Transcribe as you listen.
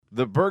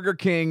The Burger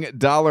King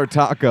dollar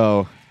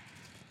taco,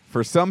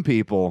 for some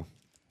people,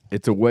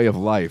 it's a way of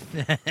life.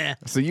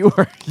 So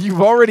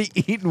you've already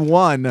eaten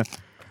one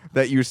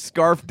that you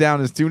scarfed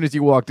down as soon as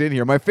you walked in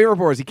here. My favorite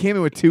part is he came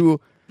in with 2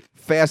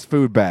 fast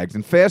food bags,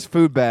 and fast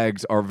food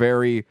bags are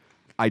very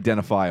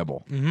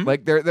identifiable.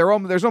 Like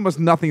there's almost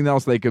nothing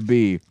else they could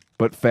be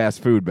but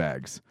fast food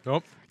bags.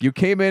 Nope. You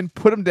came in,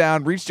 put them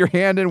down, reached your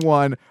hand in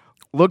one,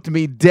 looked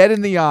me dead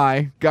in the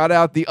eye, got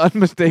out the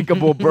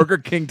unmistakable Burger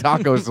King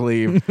taco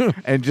sleeve,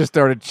 and just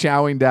started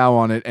chowing down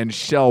on it, and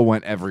shell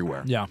went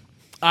everywhere. Yeah.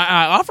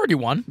 I offered you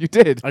one. You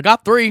did. I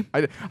got 3.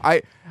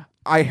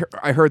 I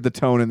heard the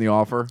tone in the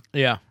offer.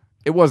 Yeah.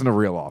 It wasn't a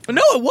real offer.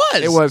 No, it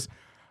was. It was,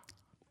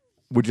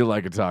 would you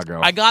like a taco?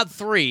 I got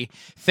 3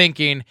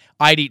 thinking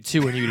I'd eat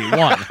 2 and you'd eat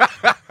 1.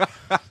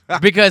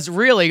 Because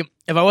really,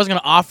 if I wasn't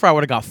going to offer, I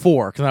would have got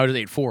 4 because I would have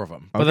ate 4 of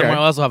them. But then Okay. I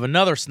also have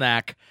another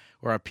snack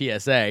or a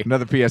PSA.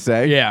 Another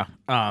PSA? Yeah.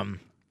 I'm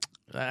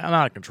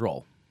out of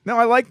control. No,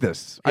 I like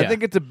this. I Yeah.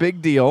 think it's a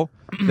big deal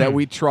that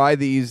we try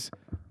these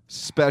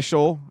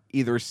special,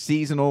 either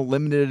seasonal,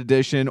 limited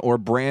edition, or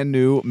brand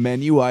new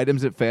menu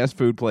items at fast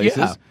food places.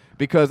 Yeah.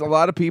 Because a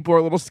lot of people are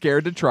a little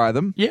scared to try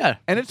them. Yeah.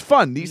 And it's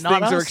fun. These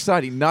Not things are us.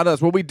 exciting. Not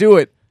us. Well, we do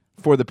it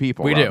for the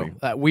people. We Robbie.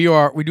 do.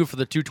 We do it for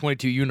the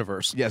 222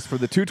 universe. Yes, for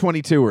the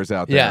 222ers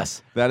out there.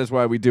 Yes. That is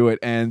why we do it.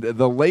 And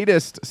the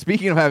latest,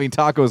 speaking of having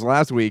tacos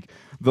last week,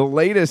 the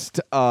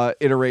latest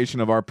iteration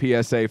of our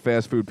PSA,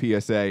 fast food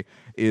PSA,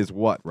 is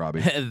what, Robbie?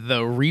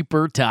 The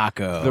Reaper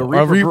Taco. The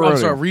Reaper I'm burrito.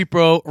 sorry,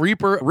 Reaper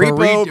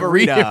Repo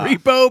burrito.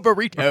 Repo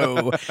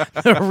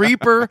burrito. The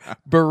Reaper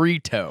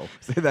burrito.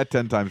 Say that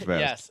 10 times fast.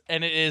 Yes,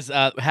 and it is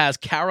has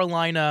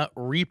Carolina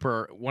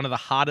Reaper, one of the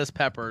hottest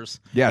peppers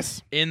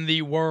Yes. in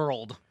the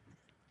world.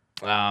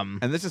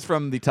 And this is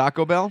from the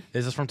Taco Bell?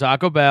 This is from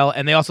Taco Bell,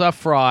 and they also have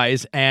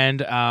fries. And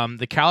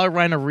the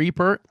Carolina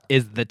Reaper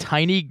is the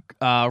tiny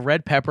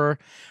red pepper,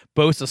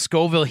 boasts a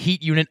Scoville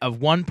heat unit of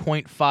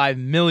 1.5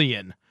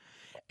 million.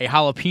 A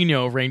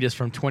jalapeno ranges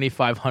from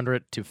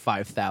 2,500 to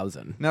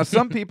 5,000. Now,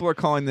 some people are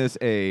calling this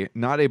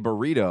not a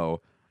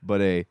burrito,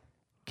 but a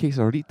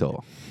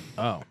quesarito.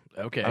 Oh,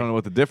 okay. I don't know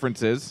what the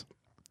difference is,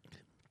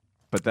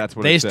 but that's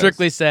what They it says.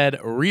 strictly said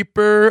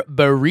Reaper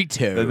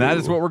burrito. And that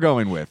is what we're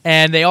going with.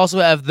 And they also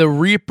have the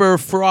Reaper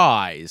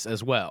fries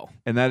as well.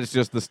 And that is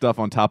just the stuff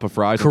on top of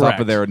fries, on top Correct.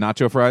 of their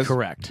nacho fries?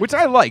 Correct. Which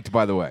I liked,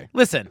 by the way.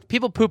 Listen,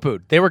 people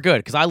poo-pooed. They were good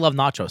because I love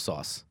nacho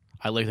sauce.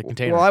 I like the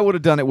container. Well, I would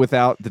have done it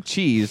without the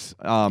cheese.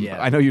 Yeah.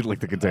 I know you'd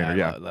like the container, I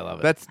yeah. love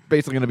it. That's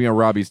basically going to be on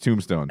Robbie's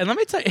tombstone. And let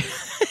me tell you, Here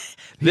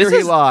this he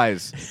is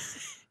lies.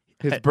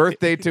 His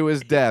birthday to his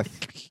death,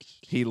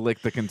 he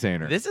licked the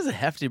container. this is a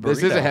hefty burrito.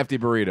 This is a hefty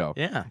burrito.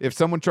 Yeah. If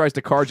someone tries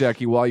to carjack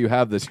you while you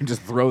have this, you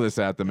just throw this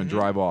at them and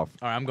drive off.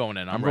 All right, I'm going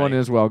in. I'm going in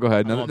as well. Go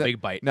ahead. I'm going big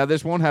bite. Now,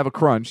 this won't have a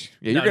crunch.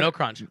 Yeah, No, you're gonna, no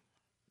crunch.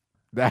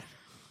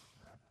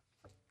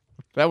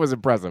 That was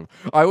impressive.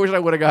 I wish I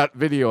would have got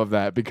video of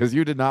that because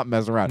you did not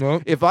mess around.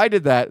 Nope. If I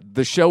did that,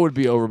 the show would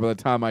be over by the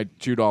time I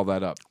chewed all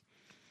that up.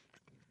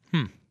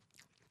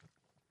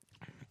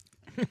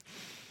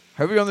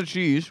 Heavy on the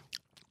cheese.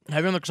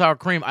 Heavy on the sour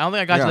cream. I don't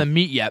think I got Yeah. to the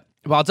meat yet.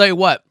 But I'll tell you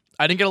what.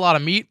 I didn't get a lot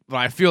of meat, but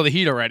I feel the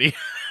heat already.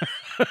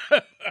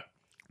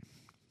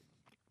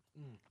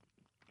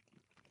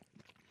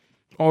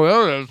 Oh,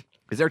 there it is.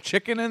 Is there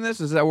chicken in this?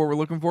 Is that what we're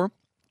looking for?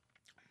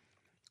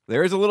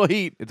 There is a little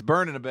heat. It's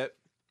burning a bit.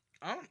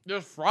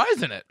 There's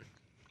fries in it.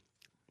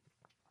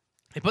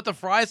 They put the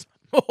fries.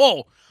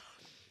 Oh,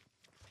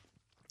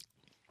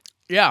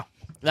 yeah,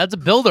 that's a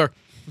builder.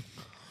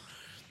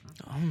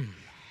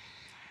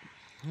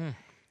 Yeah,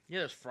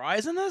 there's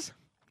fries in this.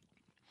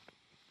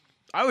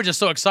 I was just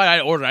so excited. I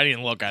ordered. I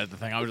didn't look at the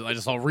thing. I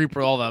just saw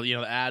Reaper, all the the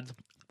ads.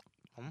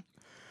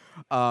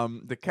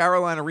 The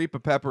Carolina Reaper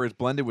pepper is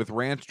blended with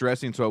ranch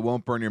dressing so it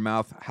won't burn your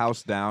mouth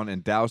house down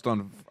and doused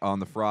on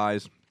the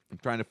fries. I'm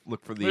trying to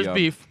look for the There's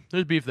beef.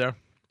 There's beef there.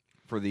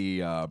 for the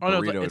burrito Oh no,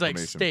 it's information. like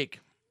steak.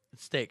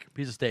 It's steak.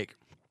 Piece of steak.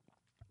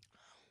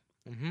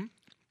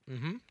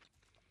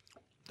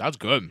 That's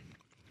good.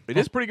 It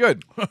is pretty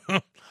good.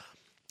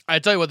 I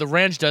tell you what, the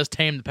ranch does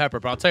tame the pepper,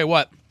 but I'll tell you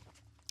what,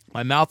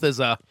 my mouth is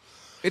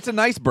It's a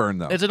nice burn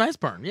though. it's a nice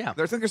burn. Yeah, I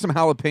think there's some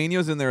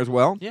jalapenos in there as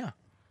well. yeah.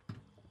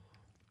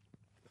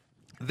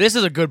 This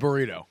is a good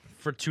burrito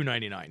for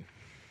 $2.99.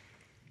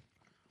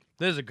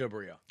 This is a good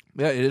burrito.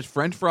 Yeah, it is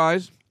French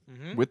fries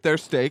with their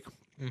steak.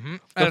 And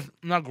it's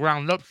not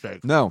ground up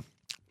steak. No,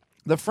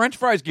 the French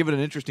fries give it an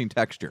interesting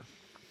texture,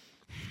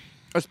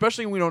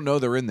 especially when we don't know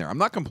they're in there. I'm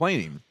not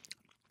complaining.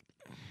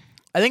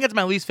 I think it's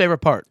my least favorite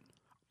part.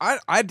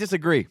 I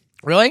disagree.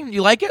 Really?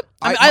 You like it?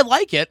 I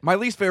like it. My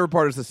least favorite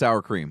part is the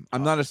sour cream.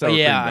 I'm not a sour cream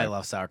Yeah, guy. I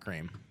love sour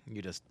cream.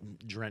 You just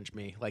drench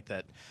me like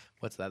that.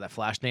 What's that? That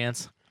flash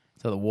dance?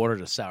 So the water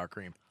to sour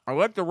cream. I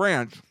like the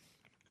ranch,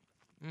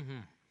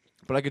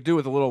 but I could do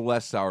with a little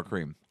less sour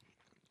cream.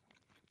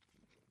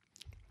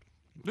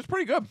 It's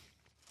pretty good.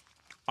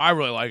 I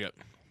really like it.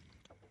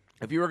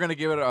 If you were going to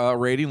give it a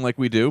rating like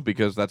we do,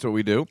 because that's what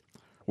we do,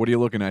 what are you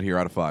looking at here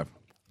out of 5?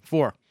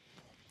 4.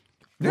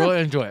 Yeah. Really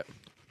enjoy it.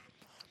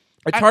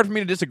 It's hard for me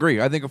to disagree.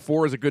 I think a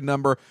 4 is a good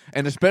number,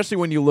 and especially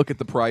when you look at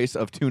the price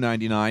of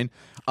 $2.99,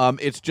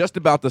 it's just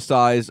about the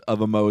size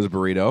of a Moe's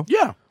burrito.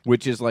 Yeah.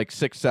 Which is like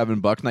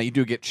 $6-7. Now you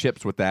do get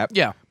chips with that.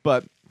 Yeah.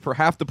 But for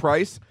half the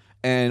price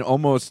and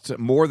almost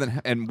more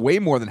than and way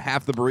more than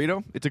half the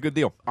burrito, it's a good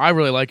deal. I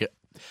really like it.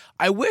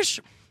 I wish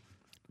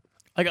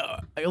like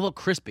a little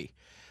crispy.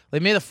 They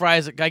made the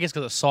fries. I guess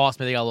because of sauce,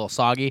 maybe they got a little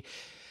soggy.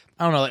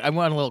 I don't know. Like I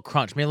want a little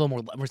crunch. Maybe a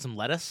little more some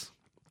lettuce.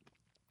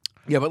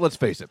 Yeah, but let's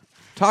face it.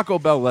 Taco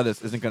Bell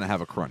lettuce isn't going to have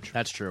a crunch.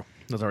 That's true.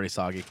 It was already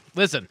soggy.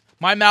 Listen,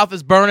 my mouth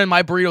is burning.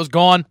 My burrito's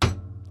gone.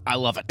 I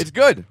love it. It's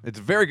good. It's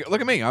very good. Look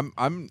at me. I'm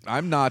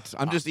not.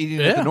 I'm just eating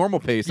it at the normal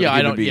pace. Yeah, of a I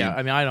human don't. being. Yeah, I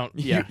mean, I don't.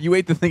 Yeah, You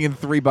ate the thing in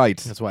 3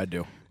 bites. that's what I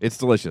do. It's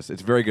delicious.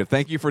 It's very good.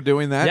 Thank you for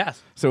doing that.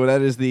 Yes. So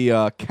that is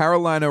the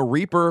Carolina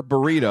Reaper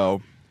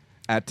burrito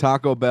at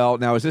Taco Bell.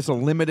 Now, is this a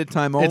limited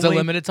time only? It's a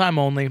limited time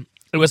only.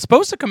 It was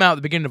supposed to come out at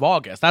the beginning of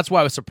August. That's why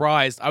I was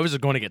surprised. I was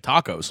just going to get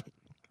tacos.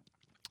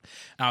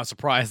 And I was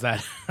surprised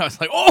that I was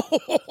like,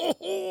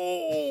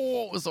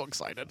 I was so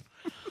excited.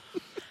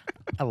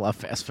 I love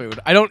fast food.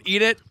 I don't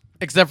eat it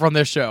except for on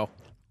this show.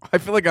 I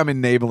feel like I'm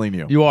enabling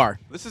you. You are.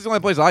 This is the only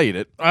place I eat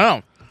it. I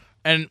know.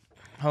 And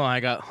hold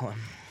on, got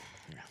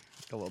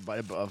a little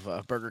bite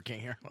of Burger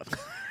King here.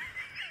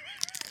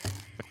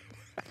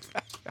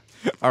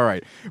 All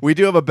right. We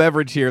do have a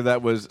beverage here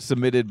that was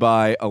submitted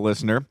by a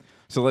listener.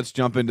 So let's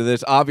jump into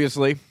this.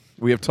 Obviously,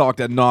 we have talked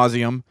ad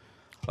nauseum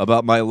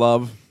about my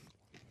love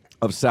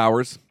of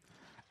sours.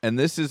 And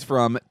this is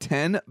from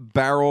 10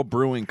 Barrel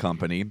Brewing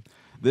Company.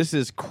 This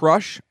is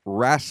Crush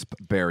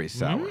Raspberry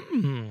Sour.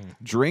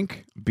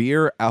 Drink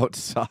beer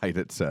outside,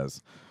 it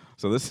says.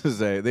 So this is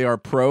they are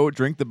pro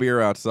drink the beer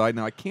outside.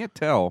 Now, I can't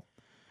tell.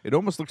 It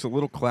almost looks a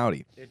little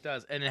cloudy. It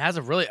does. And it has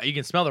a really, you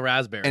can smell the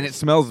raspberries. And it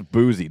smells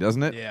boozy,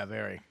 doesn't it? Yeah,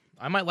 very.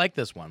 I might like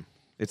this one.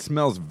 It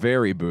smells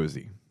very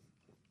boozy.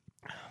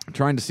 I'm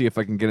trying to see if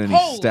I can get any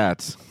Holy-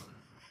 stats.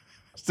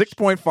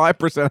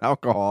 6.5%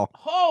 alcohol.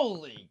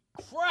 Holy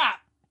crap!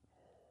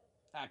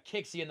 That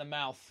kicks you in the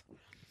mouth.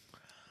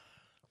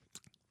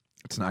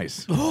 It's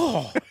nice.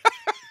 Oh.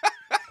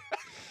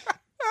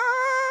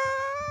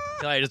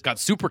 I just got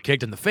super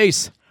kicked in the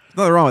face.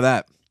 Nothing wrong with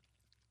that.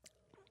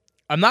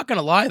 I'm not going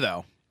to lie,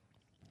 though.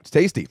 It's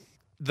tasty.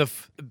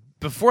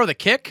 Before the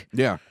kick,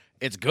 Yeah,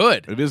 it's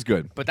good. it is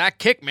good. But that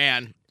kick,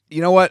 man.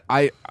 You know what?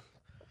 I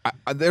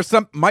there's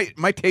some my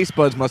taste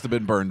buds must have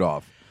been burned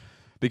off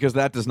because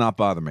that does not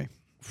bother me.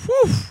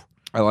 Whew.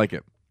 I like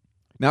it.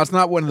 Now it's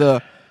not one of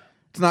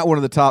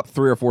the top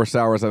 3 or 4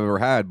 sours I've ever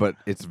had, but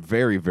it's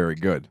very, very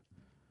good.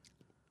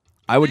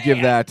 I would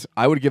give that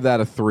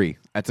a 3.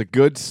 That's a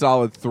good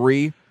solid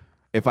 3.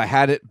 If I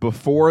had it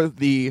before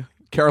the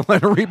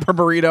Carolina Reaper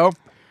burrito,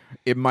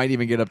 it might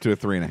even get up to a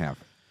 3.5.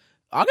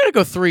 I'm going to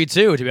go 3,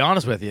 too, to be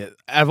honest with you.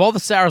 Out of all the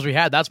sours we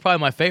had, that's probably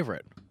my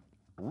favorite.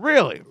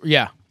 Really?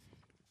 Yeah.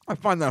 I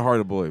find that hard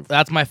to believe.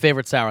 That's my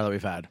favorite sour that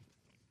we've had.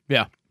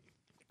 Yeah.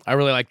 I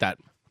really like that.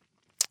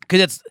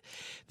 Because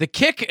the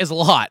kick is a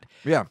lot.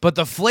 Yeah. But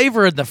the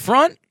flavor in the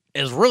front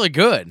is really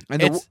good.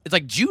 And it's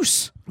like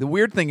juice. The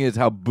weird thing is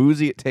how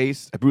boozy it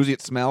tastes, boozy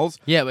it smells.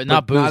 Yeah, but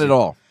not boozy. Not at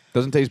all.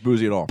 Doesn't taste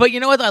boozy at all. But you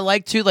know what I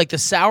like, too? Like, the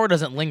sour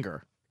doesn't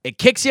linger. It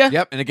kicks you,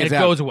 Yep, and it gets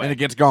out, goes away. and it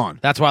gets gone.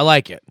 That's why I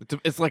like it.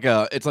 It's like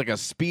a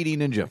speedy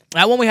ninja.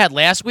 That one we had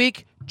last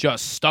week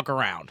just stuck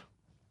around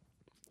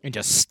and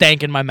just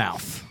stank in my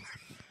mouth.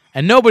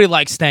 And nobody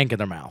likes stank in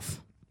their mouth.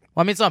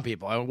 Well, I mean, some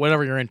people,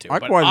 whatever you're into.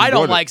 But quite I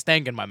don't enjoyed it. like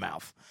stank in my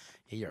mouth.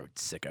 You're a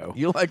sicko.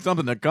 You like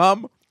something to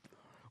come,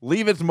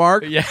 leave its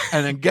mark, Yeah.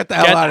 and then get the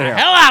hell Get out of the here.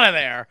 hell out of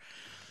there.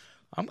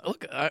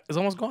 Look, it's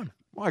almost gone.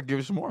 Well, I'll give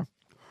you some more.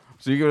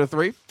 So you give it a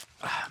 3?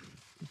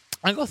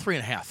 I go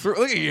 3.5.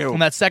 Look at you. On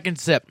that second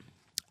sip.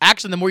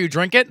 Actually, the more you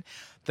drink it,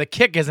 the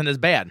kick isn't as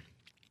bad.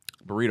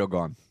 Burrito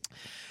gone.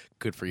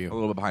 Good for A you.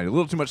 little bit behind. A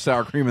little too much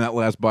sour cream in that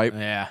last bite.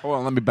 Yeah. Hold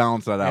on, let me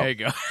balance that out. There you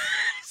go.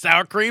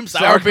 Sour cream,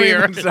 sour cream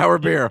beer. and sour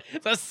beer.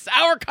 It's a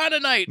sour kind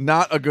of night.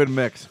 Not a good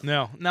mix.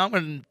 No, now I'm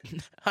going to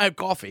I have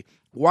coffee.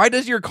 Why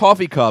does your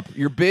coffee cup,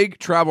 your big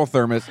travel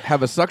thermos,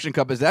 have a suction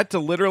cup? Is that to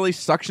literally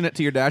suction it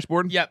to your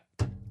dashboard? Yep.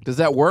 Does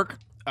that work?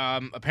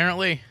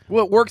 Apparently.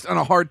 Well, it works on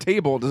a hard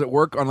table. Does it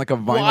work on like a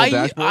vinyl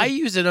dashboard? I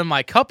use it in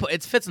my cup.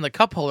 It fits in the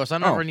cup holder, so I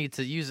never Oh. need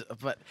to use it.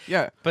 But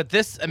yeah. but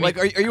this, I mean, Like,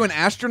 are you an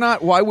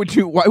astronaut? Why would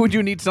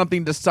you need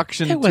something to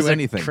suction it was to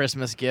anything? a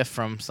Christmas gift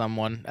from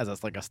someone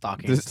as like a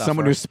stocking Does stuffer.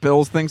 someone who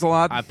spills things a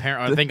lot? I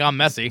think I'm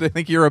messy. They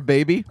think you're a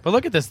baby. But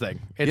look at this thing.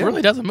 It Yeah.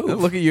 really doesn't move.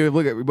 Look at you.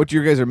 Look at what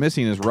you guys are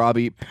missing is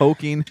Robbie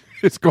poking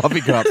his coffee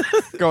cup,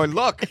 going,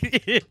 "Look,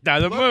 it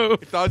doesn't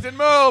move. it doesn't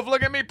move.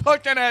 Look at me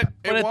pushing it.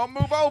 But It won't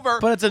move over.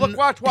 but it's a- look,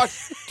 watch.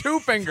 2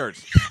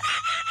 fingers.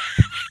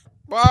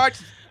 Watch.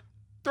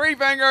 3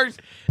 fingers.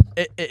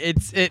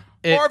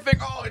 4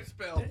 fingers. Oh, it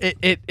spilled.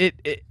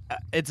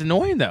 It's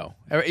annoying though.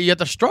 You have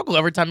to struggle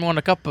every time you want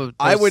a cup of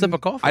sip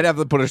of coffee. I'd have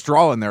to put a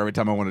straw in there every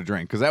time I want to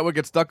drink because that would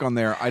get stuck on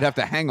there. I'd have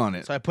to hang on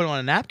it. so I put it on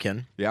a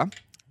napkin. Yeah.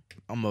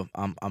 I'm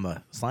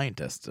a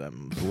scientist.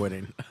 I'm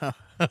avoiding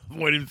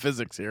avoiding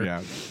physics here.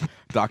 Yeah.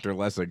 Dr.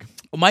 Lessig.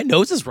 Well, my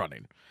nose is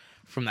running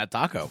from that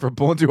taco. For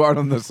pulling too hard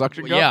on the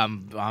suction cup? Yeah,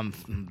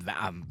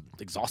 I'm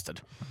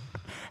exhausted.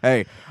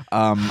 Hey,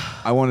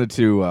 I wanted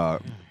to.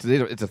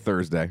 Today it's a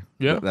Thursday.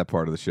 Yeah. That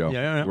part of the show.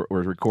 Yeah.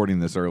 We're recording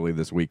this early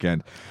this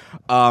weekend.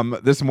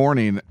 This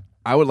morning,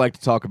 I would like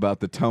to talk about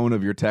the tone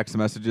of your text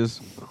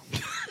messages.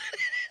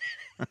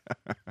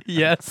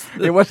 Yes.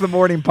 It was the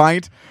morning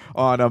pint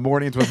on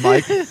Mornings with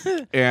Mike,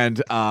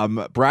 and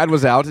Brad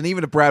was out. And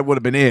even if Brad would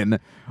have been in,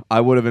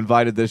 I would have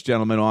invited this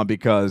gentleman on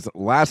because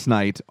last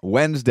night,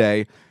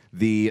 Wednesday,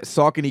 the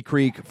Saucony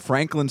Creek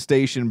Franklin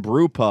Station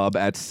Brew Pub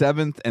at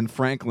 7th and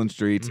Franklin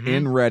Streets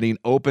in Reading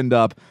opened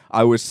up.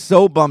 I was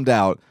so bummed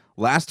out.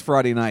 Last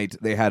Friday night,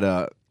 they had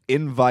a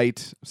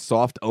invite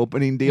soft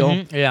opening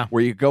deal Yeah.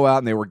 where you go out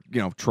and they were,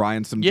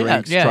 trying some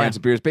drinks, trying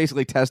some beers,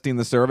 basically testing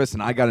the service,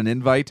 and I got an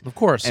invite. Of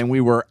course. And we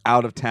were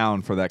out of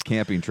town for that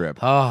camping trip.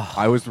 Oh.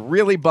 I was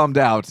really bummed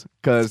out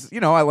because,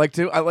 I like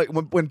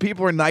when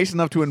people are nice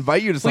enough to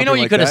invite you to something Well, you know what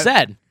you like could have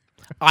that. said?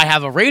 I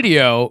have a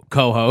radio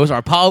co-host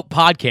or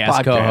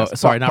podcast co-host.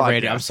 Sorry, not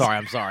radio. Podcast.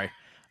 I'm sorry.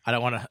 I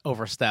don't want to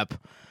overstep.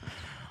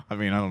 I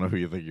mean, I don't know who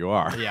you think you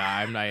are. Yeah,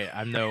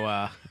 I'm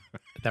no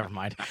never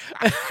mind.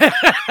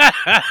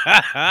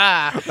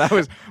 That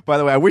was, by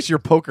the way, I wish your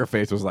poker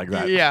face was like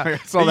that. Yeah. I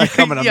saw that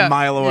coming a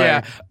mile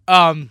away.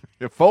 Yeah.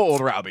 You fold,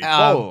 Robbie.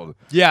 Fold.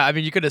 Yeah, I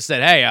mean, you could have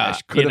said, hey, I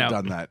could have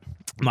done that.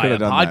 my Could have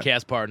done that.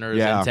 podcast partner is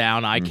Yeah. in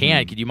town. I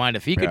can't. Could you mind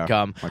if he Yeah, could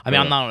come? I I mean,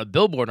 I'm could've. not on a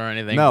billboard or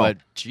anything, No. but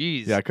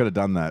geez. Yeah, I could have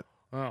done that.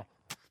 Oh.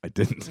 I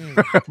didn't.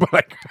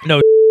 but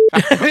No. I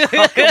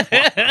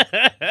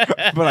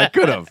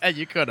could have.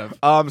 You could have.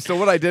 So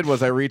what I did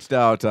was I reached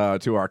out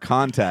to our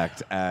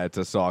contact at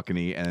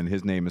Saucony, and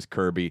his name is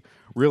Kirby.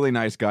 Really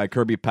nice guy,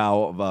 Kirby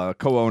Powell,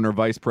 co-owner,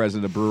 vice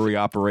president of brewery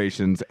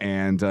operations,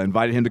 and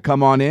invited him to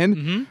come on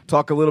in,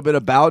 talk a little bit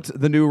about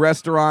the new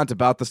restaurant,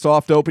 about the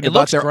soft opening, It about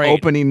looks their great.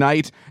 opening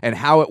night, and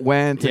how it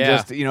went, Yeah. and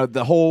just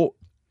the whole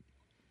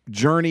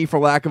journey, for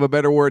lack of a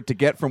better word, to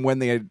get from when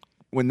they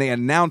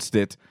announced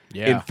it.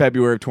 Yeah. In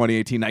February of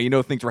 2018.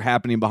 Now, things were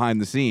happening behind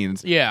the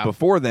scenes Yeah.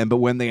 before then, but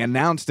when they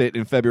announced it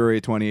in February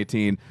of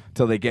 2018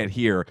 till they get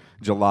here,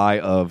 July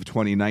of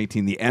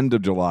 2019, the end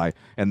of July,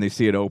 and they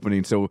see it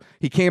opening. So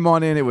he came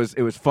on in. It was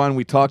fun.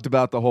 We talked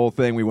about the whole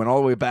thing. We went all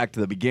the way back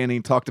to the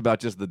beginning, talked about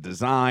just the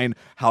design,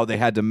 how they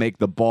had to make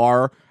the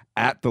bar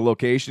at the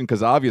location,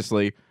 because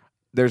obviously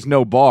there's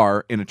no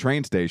bar in a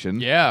train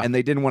station. Yeah. And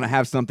they didn't want to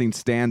have something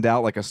stand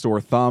out like a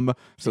sore thumb,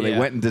 so they Yeah.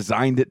 went and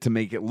designed it to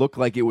make it look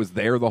like it was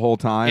there the whole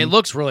time. It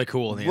looks really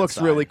cool. On the Looks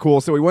inside. really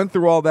cool. So we went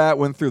through all that,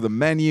 went through the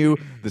menu,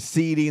 the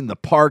seating, the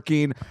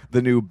parking,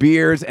 the new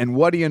beers, and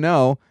what do you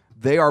know?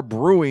 They are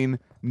brewing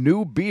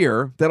new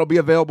beer that'll be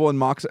available in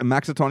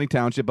Maxatawny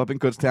Township up in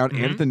Kutztown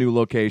and at the new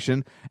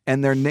location,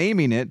 and they're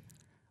naming it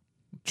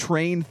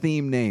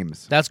train-themed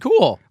names. That's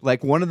cool.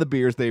 Like one of the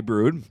beers they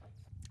brewed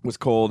was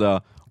called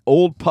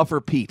Old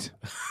Puffer Pete,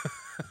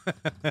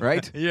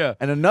 right? Yeah.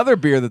 And another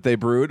beer that they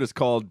brewed is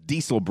called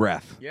Diesel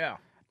Breath. Yeah.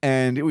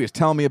 And he was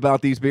telling me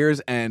about these beers,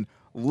 and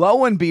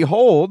lo and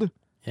behold,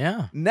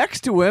 Yeah.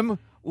 next to him,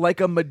 like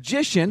a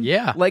magician,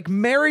 Yeah. like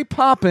Mary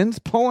Poppins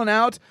pulling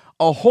out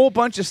a whole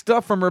bunch of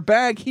stuff from her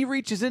bag, he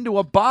reaches into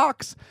a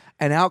box,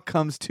 and out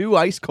comes two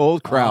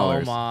ice-cold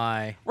crowlers. Oh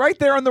my. Right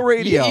there on the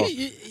radio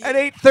at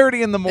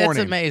 8:30 in the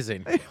morning. It's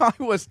amazing. I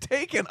was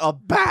taken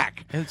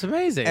aback. It's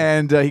amazing.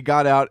 And he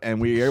got out,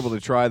 and we were able to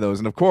try those.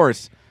 And, of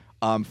course,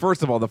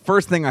 first of all, the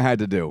first thing I had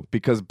to do,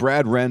 because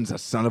Brad Wren's a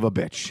son of a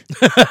bitch.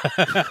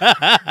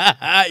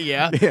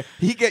 Yeah.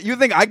 You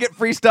think I get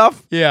free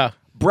stuff? Yeah.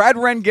 Brad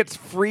Wren gets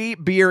free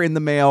beer in the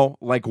mail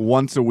like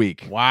once a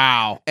week.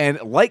 Wow.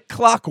 And like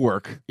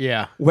clockwork,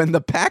 Yeah. when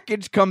the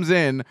package comes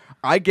in,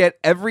 I get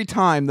every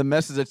time the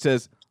message that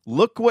says,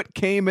 "Look what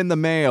came in the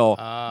mail, ...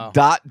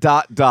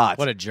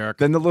 What a jerk.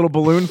 Then the little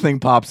balloon thing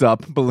pops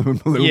up.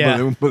 Balloon,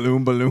 Yeah.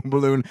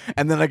 balloon.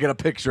 And then I get a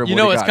picture of You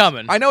what know he it's got.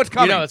 coming. I know it's You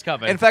coming. know it's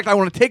coming. In fact, I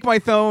want to take my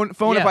phone if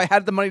Yeah. I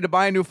had the money to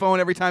buy a new phone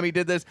every time he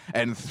did this,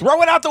 and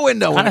throw it out the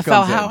window when Kind it of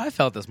felt comes in. how I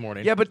felt this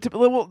morning. Yeah, but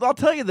well, I'll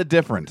tell you the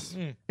difference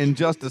in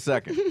just a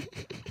second.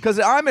 Because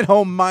I'm at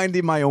home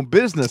minding my own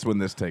business when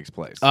this takes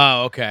place.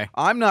 Oh, okay.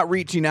 I'm not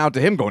reaching out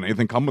to him going,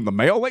 anything come in the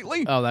mail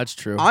lately? Oh, that's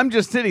true. I'm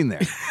just sitting there.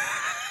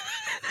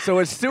 So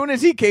as soon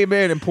as he came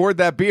in and poured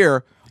that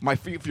beer,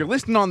 if you're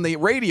listening on the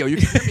radio, you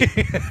can hear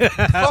me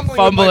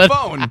fumbling with my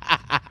phone.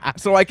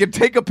 So I could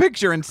take a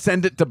picture and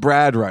send it to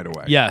Brad right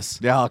away. Yes.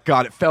 Yeah, oh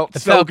God, it felt so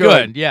felt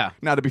good, yeah.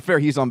 Now, to be fair,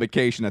 he's on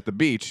vacation at the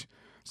beach,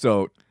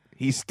 so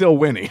he's still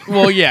winning.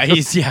 Well, yeah,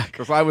 he's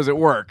Because I was at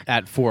work.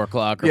 at 4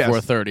 o'clock or Yes,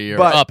 4:30 or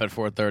but up at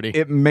 4:30.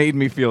 It made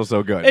me feel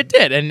so good. It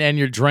did, and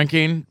you're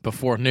drinking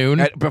before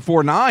noon.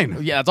 Before 9.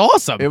 Yeah, that's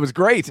awesome. It was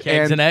great.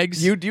 Kegs and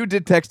eggs. You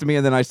did text me,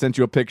 and then I sent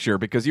you a picture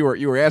because you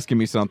were asking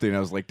me something. And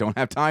I was like, don't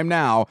have time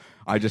now.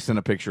 I just sent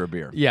a picture of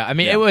beer. Yeah, I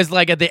mean, it was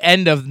like at the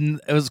end of,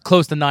 it was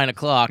close to 9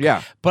 o'clock.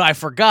 Yeah. But I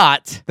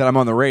forgot That I'm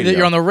on the radio. that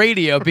you're on the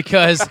radio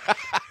because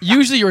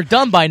usually you're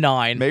done by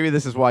 9. Maybe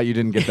this is why you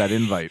didn't get that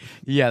invite.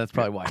 Yeah, that's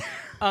probably why.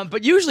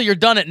 But usually you're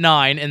done at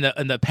 9 in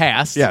the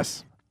past.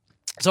 Yes.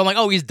 So I'm like,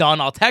 oh, he's done.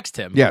 I'll text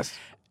him. Yes.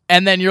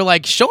 And then you're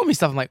like showing me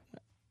stuff. I'm like,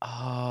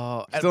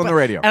 Oh, Still on the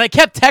radio. And I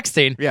kept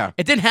texting. Yeah.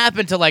 It didn't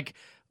happen till like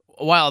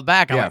a while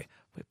back. I'm Yeah. like,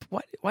 wait,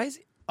 what? Why is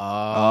he?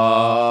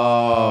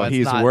 Oh, it's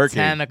he's not working.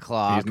 10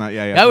 o'clock. He's not.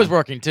 Yeah. That was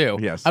working too.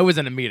 Yes. I was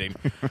in a meeting.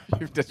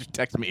 You just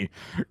text me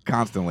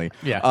constantly.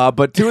 Yeah.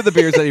 But two of the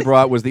beers that he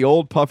brought was the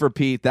Old Puffer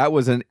Pete. That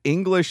was an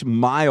English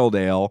mild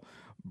ale,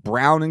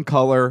 brown in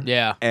color.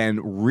 Yeah.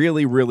 And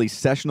really, really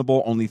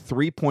sessionable. Only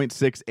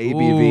 3.6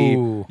 ABV.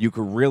 Ooh. You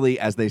could really,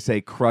 as they say,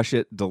 crush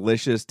it.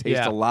 Delicious.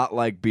 Tastes Yeah. a lot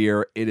like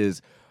beer. It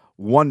is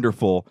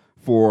wonderful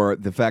for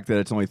the fact that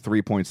it's only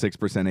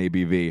 3.6%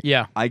 ABV.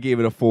 Yeah. I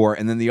gave it a 4.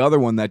 And then the other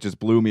one that just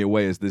blew me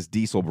away is this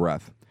Diesel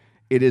Breath.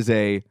 It is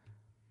a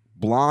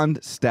blonde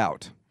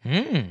stout.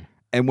 Mm.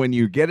 And when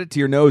you get it to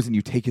your nose and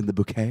you take in the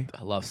bouquet,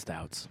 I love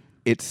stouts.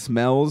 it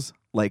smells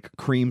like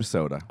cream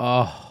soda.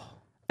 Oh.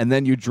 And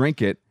then you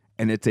drink it,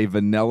 and it's a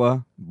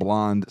vanilla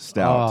blonde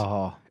stout.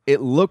 Oh. It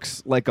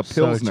looks like a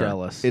So Pilsner.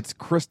 jealous. It's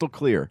crystal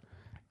clear.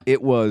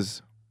 It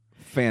was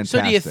fantastic.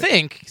 So do you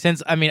think,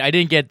 since I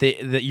didn't get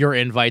your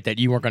invite that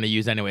you weren't going to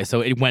use anyway,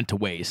 so it went to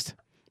waste.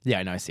 Yeah,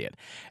 I know, I see it.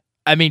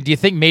 Do you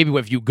think maybe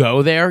if you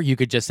go there, you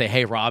could just say,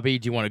 "Hey, Robbie,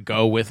 do you want to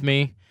go with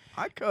me?"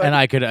 I could. And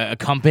I could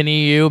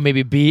accompany you,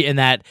 maybe be in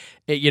that,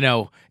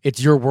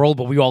 it's your world,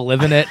 but we all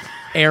live in it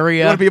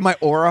area. You want to be in my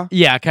aura?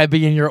 Yeah, can I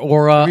be in your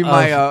aura? Be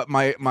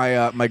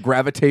my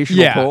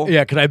gravitational pull?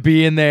 Yeah, could I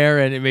be in there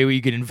and maybe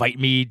you could invite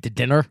me to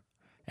dinner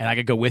and I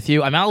could go with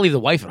you? I'll leave the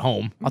wife at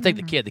home. I'll take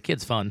the kid. The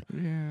kid's fun.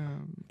 Yeah,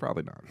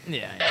 probably not.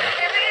 Yeah.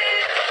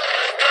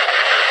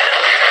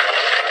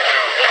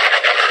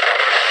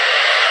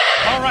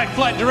 All right,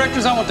 flight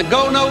directors, I want the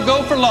go, no,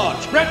 go for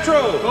launch.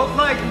 Retro. Go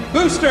flight.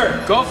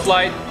 Booster. Go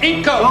flight.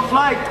 Eco. Go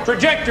flight.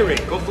 Trajectory.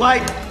 Go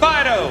flight.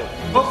 Fido.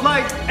 Go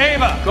flight.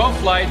 Ava. Go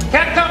flight.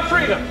 Capcom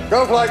Freedom.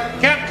 Go flight.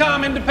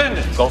 Capcom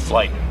Independence. Go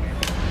flight.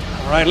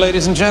 All right,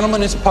 ladies and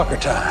gentlemen, it's pucker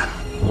time.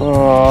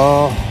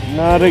 Oh,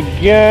 not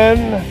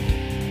again.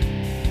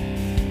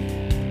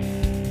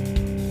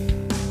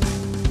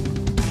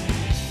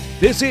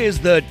 This is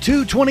the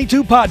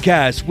 222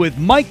 Podcast with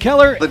Mike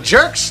Keller The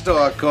Jerk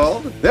Store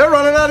called. They're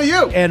running out of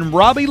you. and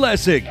Robbie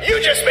Lessig. You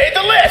just made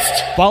the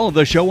list! Follow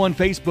the show on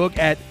Facebook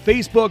at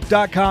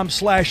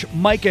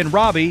facebook.com/Mike and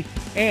Robbie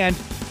and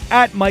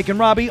at Mike and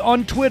Robbie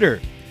on Twitter.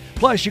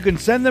 Plus, you can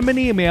send them an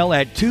email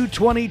at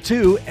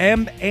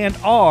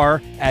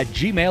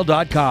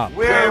 222mnr@gmail.com.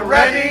 We're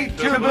ready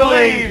to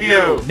believe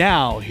you.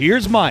 Now,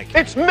 here's Mike.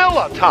 It's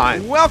Miller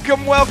time.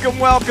 Welcome,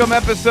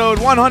 episode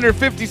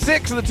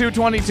 156 of the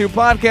 222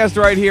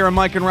 Podcast right here on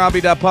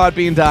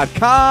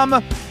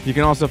MikeandRobbie.podbean.com. You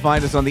can also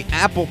find us on the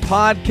Apple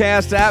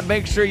Podcast app.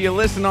 Make sure you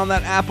listen on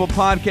that Apple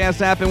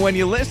Podcast app, and when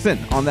you listen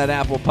on that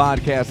Apple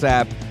Podcast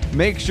app,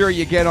 make sure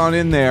you get on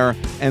in there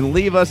and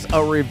leave us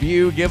a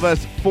review. Give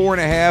us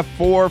 4.5,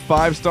 4,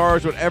 5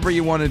 stars, whatever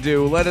you want to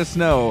do. Let us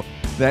know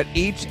that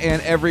each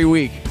and every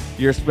week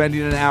you're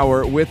spending an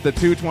hour with the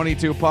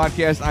 222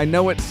 Podcast. I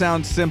know it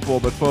sounds simple,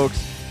 but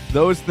folks,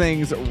 those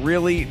things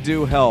really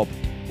do help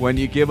when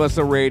you give us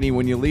a rating,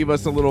 when you leave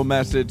us a little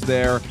message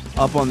there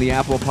up on the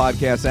Apple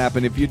Podcast app.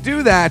 And if you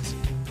do that,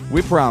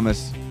 we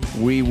promise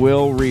we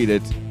will read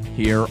it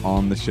here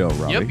on the show,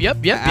 Robbie.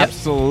 Yep.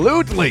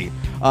 Absolutely.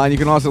 And you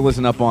can also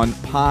listen up on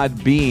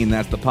Podbean.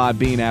 That's the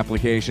Podbean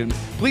application.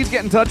 Please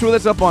get in touch with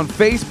us up on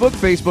Facebook,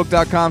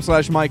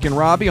 facebook.com/Mike and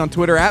Robbie, on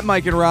Twitter at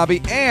Mike and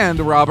Robbie, and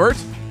Robert,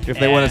 if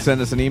they want to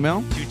send us an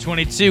email.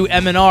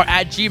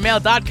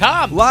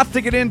 222mnr@gmail.com. Lots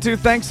to get into.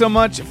 Thanks so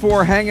much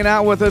for hanging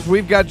out with us.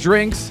 We've got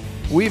drinks,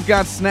 we've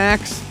got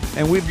snacks,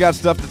 and we've got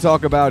stuff to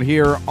talk about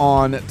here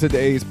on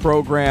today's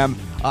program.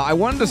 I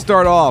wanted to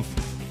start off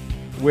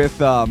with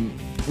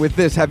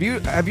this. Have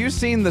you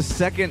seen the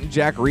second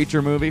Jack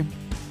Reacher movie?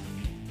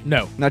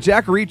 No. Now,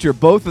 Jack Reacher,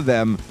 both of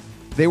them,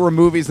 they were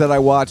movies that I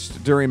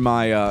watched during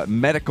my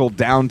medical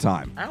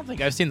downtime. I don't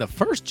think I've seen the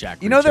first Jack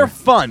Reacher. You know, they're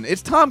fun.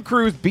 It's Tom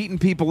Cruise beating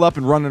people up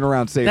and running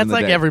around saving That's the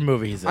like day. every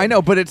movie he's in. I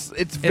know, but it's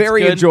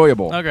very good?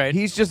 enjoyable. Okay.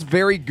 He's just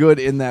very good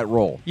in that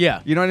role. Yeah.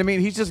 You know what I mean?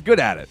 He's just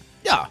good at it.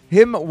 Yeah.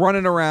 Him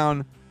running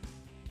around,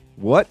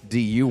 what do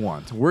you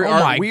want?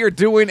 We are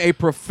doing a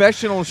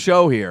professional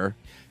show here.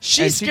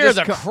 She And scares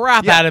the just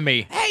crap yeah. out of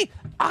me. Hey,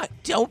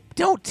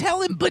 don't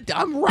tell him, but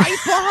I'm right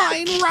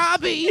behind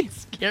Robbie.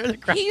 Scare the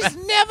crap He's out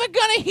never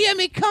gonna hear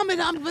me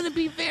coming. I'm gonna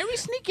be very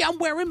sneaky. I'm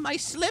wearing my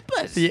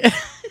slippers. Yeah.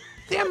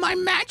 They're my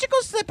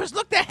magical slippers.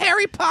 Look, they're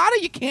Harry Potter.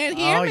 You can't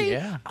hear Oh, me.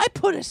 yeah. I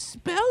put a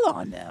spell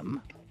on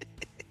them.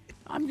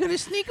 I'm gonna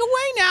sneak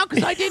away now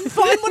because I didn't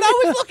find what I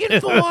was looking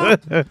for.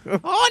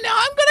 Oh, now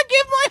I'm gonna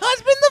give my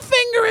husband the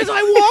finger as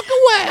I walk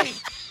away,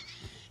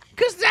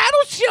 because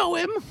that'll show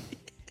him.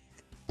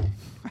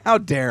 How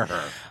dare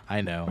her?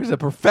 I know. There's a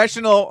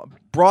professional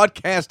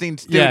broadcasting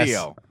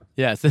studio.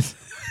 Yes.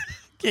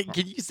 Can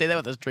you say that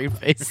with a straight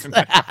face?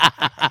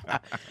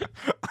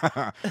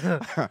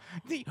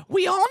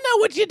 We all know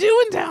what you're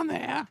doing down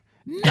there.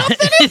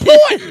 Nothing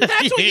important.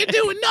 That's what you're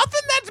doing.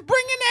 Nothing that's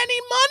bringing any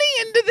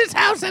money into this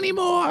house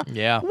anymore.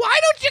 Yeah. Why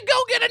don't you go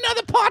get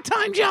another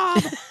part-time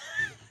job?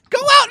 Go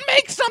out and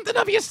make something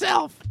of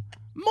yourself.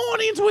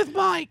 Mornings with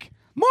Mike.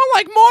 More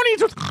like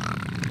mornings with...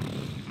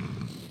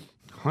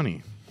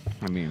 Honey.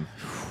 I mean,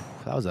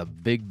 That was a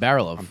big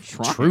barrel of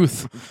trying.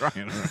 truth. I'm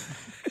trying.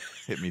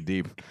 Hit me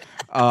deep.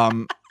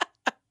 Tom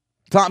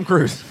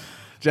Cruise.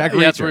 Jack Reacher.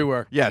 Yeah, that's where we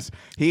were. Yes.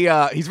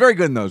 He's very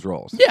good in those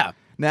roles. Yeah.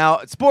 Now,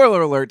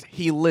 spoiler alert,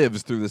 he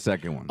lives through the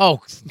second one.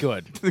 Oh,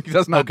 good. He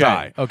does not Okay.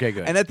 die. Okay,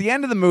 good. And at the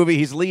end of the movie,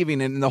 he's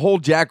leaving, and the whole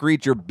Jack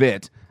Reacher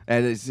bit,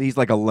 and he's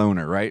like a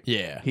loner, right?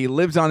 Yeah. He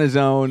lives on his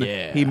own.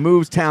 Yeah. He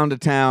moves town to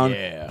town.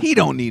 Yeah. He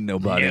don't need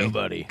nobody.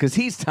 Nobody. Because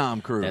he's Tom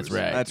Cruise. That's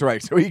right. That's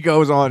right. So he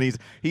goes on. He's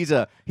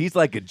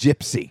like a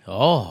gypsy,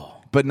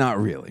 Oh. but not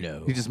really.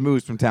 No. He just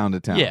moves from town to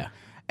town. Yeah.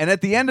 And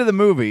at the end of the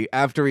movie,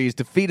 after he's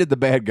defeated the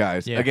bad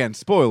guys, Yeah. again,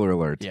 spoiler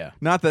alert. Yeah.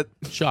 Not that.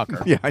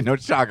 Shocker. Yeah, I know.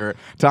 Shocker.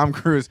 Tom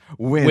Cruise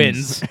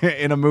wins.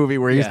 in a movie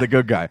where he's Yeah. the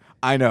good guy.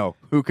 I know.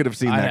 Who could have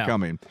seen I that know.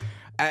 coming?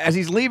 As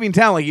he's leaving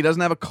town, like he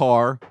doesn't have a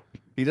car.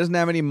 He doesn't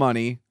have any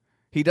money.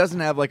 He doesn't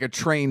have like a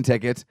train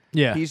ticket.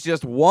 Yeah. He's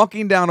just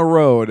walking down a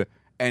road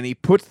and he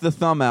puts the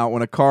thumb out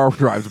when a car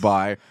drives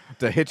by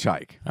to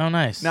hitchhike. Oh,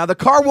 nice. Now, the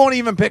car won't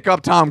even pick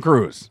up Tom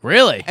Cruise.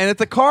 Really? And if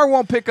the car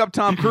won't pick up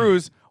Tom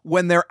Cruise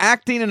when they're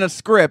acting in a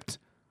script,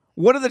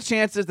 what are the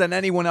chances that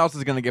anyone else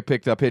is going to get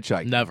picked up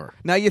hitchhiking? Never.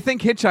 Now, you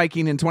think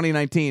hitchhiking in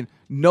 2019,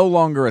 no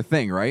longer a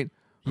thing, right?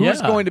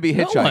 Who's Yeah, going to be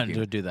no hitchhiking? one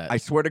would do that. I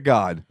swear to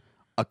God,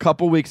 a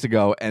couple weeks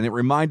ago, and it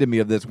reminded me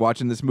of this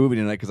watching this movie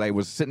tonight because I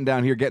was sitting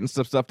down here getting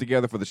some stuff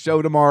together for the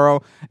show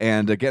tomorrow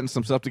and getting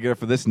some stuff together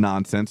for this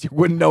nonsense. You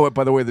wouldn't know it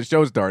by the way the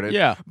show started.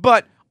 Yeah.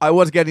 But I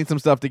was getting some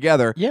stuff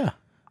together. Yeah.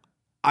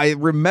 I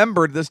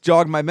remembered, this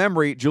jogged my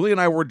memory. Julie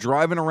and I were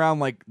driving around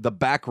like the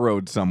back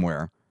road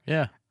somewhere,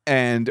 Yeah.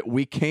 and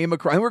we came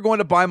across, and we were going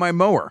to buy my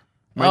mower,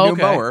 my Oh, new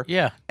okay. mower.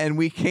 Yeah. And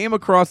we came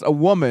across a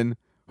woman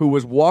who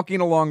was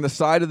walking along the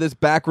side of this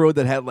back road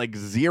that had like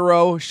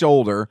zero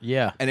shoulder.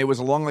 Yeah. And it was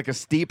along like a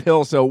steep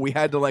hill, so we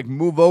had to like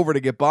move over to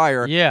get by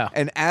her. Yeah.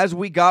 And as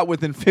we got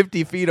within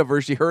 50 feet of her,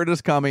 she heard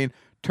us coming,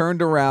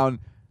 turned around,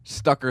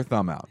 stuck her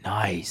thumb out.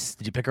 Nice.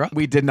 Did you pick her up?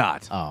 We did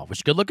not. Oh, was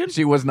she good looking?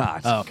 She was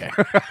not. Oh, okay.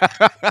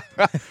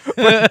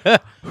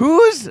 Who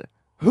is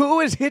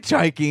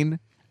hitchhiking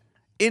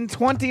in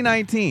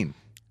 2019?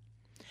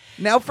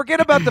 Now, forget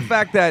about the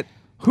fact that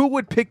who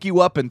would pick you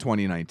up in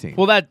 2019?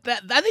 Well, that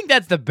I think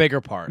that's the bigger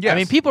part. Yes. I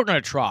mean, people are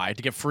going to try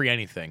to get free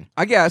anything,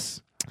 I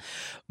guess.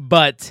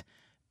 but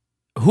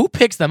who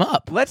picks them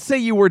up? Let's say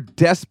you were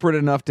desperate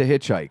enough to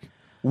hitchhike.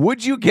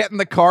 Would you get in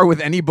the car with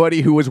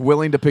anybody who was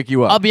willing to pick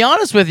you up? I'll be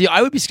honest with you.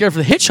 I would be scared for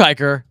the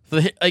hitchhiker.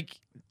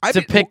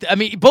 I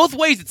mean, both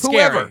ways it's scary.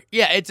 Whoever.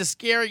 Yeah, it's a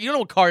scary. You don't know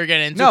what car you're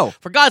getting into. No.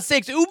 For God's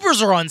sakes,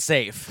 Ubers are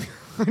unsafe.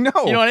 No.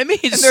 You know what I mean?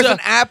 And there's So- an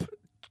app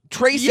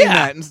tracing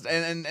Yeah. that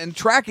and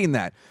tracking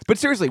that. But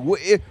seriously,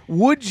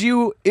 would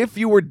you, if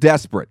you were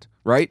desperate,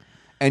 right,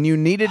 and you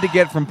needed to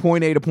get from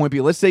point A to point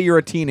B, let's say you're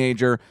a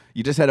teenager,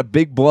 you just had a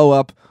big blow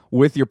up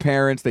with your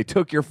parents, they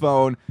took your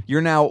phone,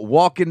 you're now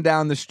walking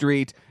down the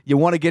street, you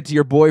want to get to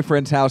your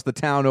boyfriend's house the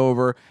town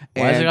over.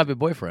 Why does it and got to be a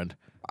boyfriend?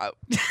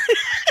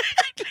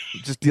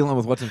 just dealing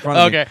with what's in front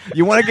of me. Okay.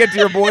 You want to get to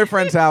your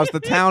boyfriend's house, the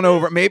town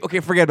over. Maybe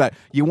forget about it.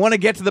 You want to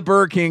get to the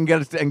Burger King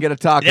and get a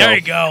taco. There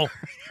you go.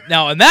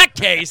 Now, in that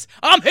case,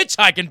 I'm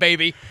hitchhiking,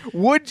 baby.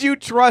 Would you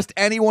trust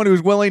anyone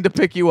who's willing to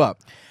pick you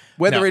up?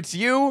 Whether No. it's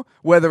you,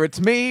 whether it's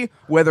me,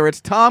 whether it's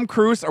Tom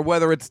Cruise, or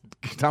whether it's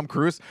Tom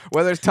Cruise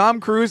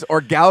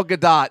or Gal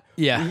Gadot.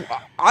 Yeah.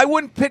 I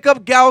wouldn't pick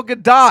up Gal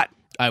Gadot.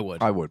 I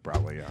would. I would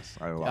probably, yes.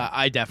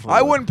 I definitely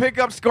I would. wouldn't pick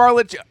up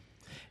Scarlett.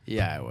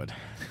 Yeah, I would.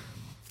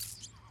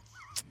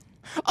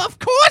 Of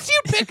course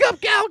you'd pick up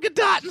Gal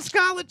Gadot and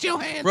Scarlett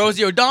Johansson.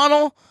 Rosie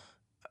O'Donnell,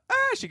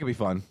 She could be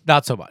fun.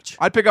 not so much.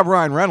 I'd pick up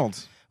Ryan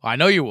Reynolds. I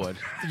know you would.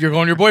 You're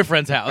going to your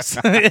boyfriend's house.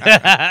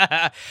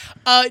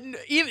 I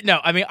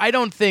mean, I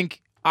don't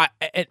think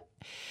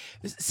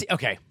see,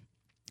 okay.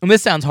 And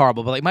this sounds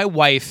horrible, but like my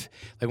wife,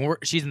 like when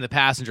she's in the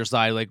passenger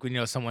side, like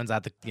when someone's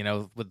at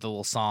the with the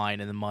little sign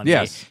and the money,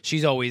 Yes.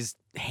 she's always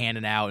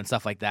handing out and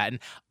stuff like that. And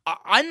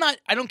I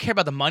don't care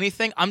about the money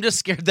thing. I'm just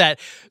scared that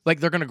like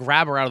they're gonna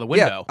grab her out of the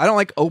window. Yeah, I don't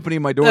like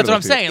opening my door. That's to what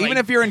I'm those people. saying, Even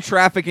like- if you're in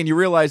traffic and you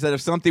realize that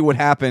if something would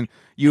happen,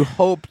 you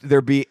hope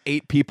there'd be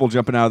 8 people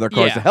jumping out of their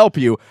cars Yeah. to help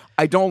you.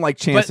 I don't like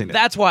But chancing it.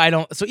 that's why I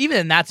don't. So even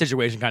in that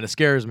situation, kind of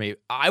scares me.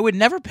 I would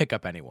never pick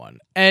up anyone,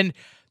 and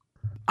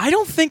I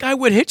don't think I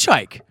would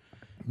hitchhike.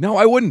 No,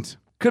 I wouldn't.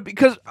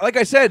 Because, like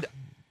I said,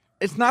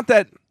 it's not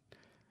that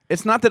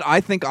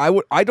I think I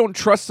would. I don't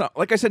trust.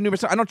 Like I said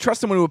numerous times, I don't trust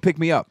someone who would pick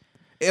me up.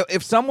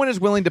 If someone is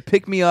willing to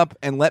pick me up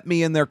and let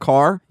me in their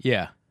car,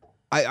 Yeah,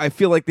 I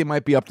feel like they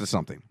might be up to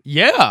something.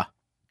 yeah,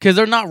 because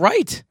they're not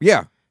right.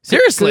 Yeah,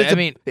 Seriously, 'Cause I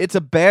mean, it's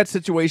a bad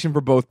situation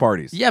for both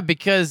parties. yeah,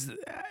 because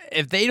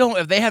if they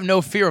have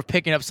no fear of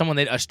picking up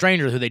a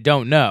stranger who they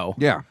don't know,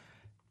 Yeah,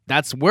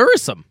 that's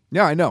worrisome.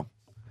 yeah, I know.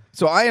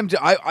 So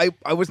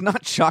I was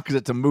not shocked because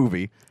it's a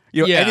movie.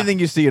 You know, Yeah. anything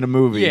you see in a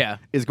movie Yeah.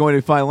 is going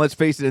to be fine. Let's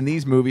face it, in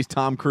these movies,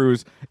 Tom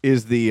Cruise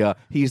is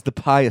he's the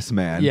pious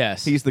man.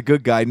 Yes. He's the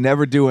good guy,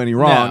 never do any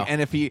wrong. No.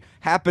 And if he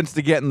happens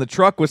to get in the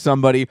truck with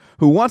somebody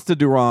who wants to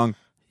do wrong,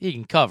 He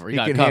can cover. He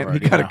got can it hand-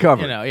 covered. he got it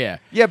covered. You know, yeah.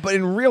 Yeah, but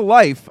in real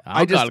life,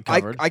 I got it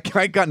I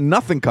covered. got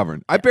nothing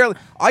covered. I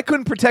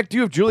couldn't protect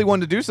you if Julie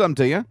wanted to do something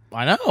to you.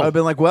 I know. I'd have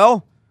been like,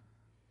 well,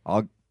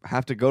 I'll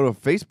have to go to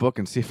Facebook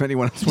and see if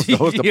anyone else wants to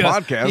host a Yeah.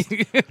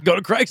 podcast. Go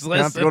to Craigslist. I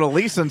have to go to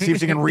Lisa and see if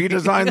she can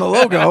redesign the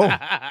logo.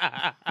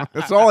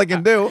 That's all I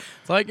can do.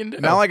 That's all I can do.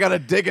 Now I got to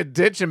dig a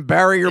ditch and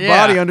bury your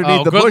Yeah. body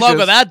underneath oh, the good bushes. luck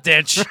with that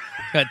ditch.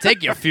 Gonna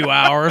take you a few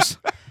hours.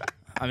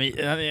 I mean,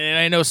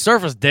 ain't no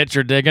surface ditch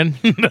you're digging.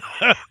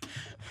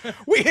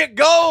 We hit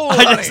gold.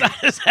 I honey.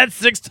 just had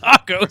 6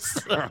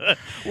 tacos.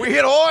 We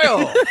hit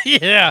oil.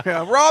 yeah.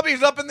 Yeah,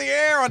 Robbie's up in the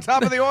air on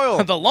top of the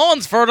oil. The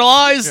lawn's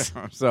fertilized.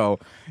 So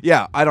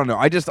yeah, I don't know.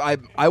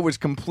 I was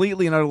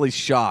completely and utterly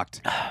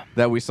shocked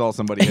that we saw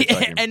somebody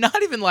hitchhiking. And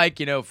not even like,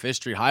 Fish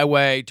Street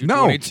Highway,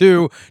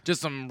 222,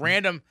 just some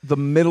random. The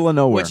middle of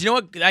nowhere. Which, you know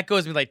what? That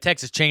goes with like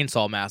Texas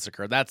Chainsaw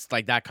Massacre. That's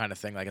like that kind of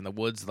thing, like in the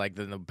woods, like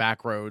in the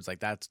back roads. Like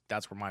that's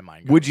where my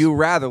mind goes. Would you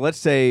rather, let's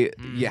say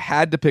you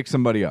had to pick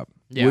somebody up.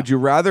 Yeah. Would you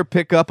rather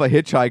pick up a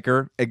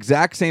hitchhiker,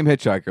 exact same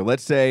hitchhiker,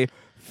 let's say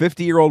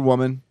 50-year-old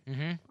woman,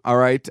 all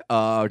right,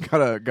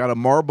 got a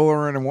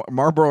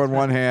Marlboro in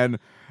one hand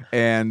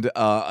and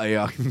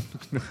a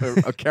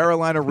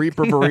Carolina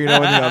Reaper burrito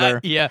in the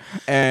other. Yeah.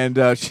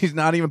 And she's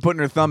not even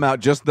putting her thumb out,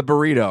 just the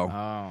burrito.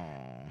 Oh.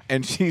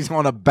 And she's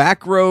on a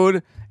back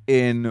road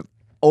in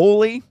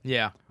Ole,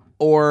 Yeah.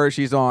 or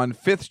she's on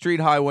 5th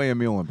Street Highway in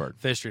Muhlenberg.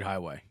 Fish Street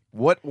Highway.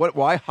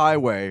 Why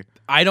highway?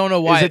 I don't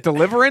know why. Is it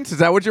Deliverance? Is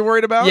that what you're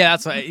worried about? Yeah,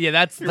 that's what,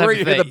 that's the type Where of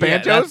you hear thing. the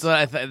banjos?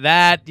 Yeah, that's what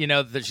that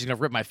that she's gonna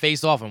rip my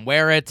face off and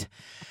wear it.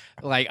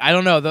 Like I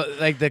don't know.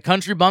 The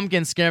country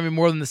bumpkins scare me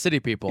more than the city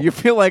people. You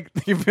feel like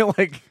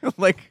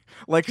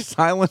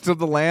Silence of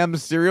the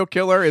Lambs serial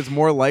killer is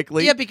more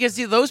likely. Yeah, because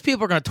see, those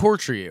people are gonna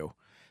torture you.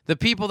 The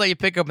people that you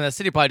pick up in the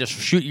city probably just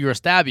shoot you or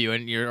stab you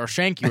or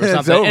shank you or It's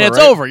something, over, and it's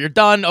right? over. You're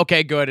done.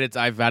 Okay, good.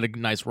 I've had a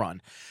nice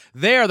run.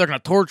 They're gonna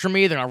torture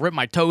me. They're gonna rip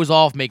my toes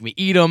off, make me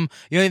eat them.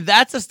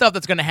 That's the stuff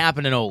that's gonna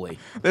happen in Ole.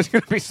 There's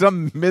gonna be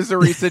some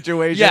misery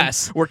situation.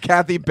 Yes. where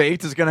Kathy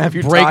Bates is gonna have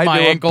you Break tied my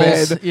to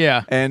ankles. a bed.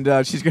 Yeah. and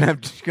she's gonna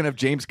have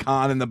James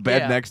Caan in the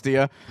bed Yeah. next to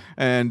you,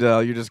 and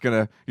you're just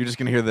gonna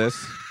hear this.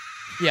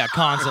 Yeah,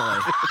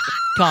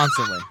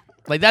 constantly.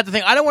 Like that's the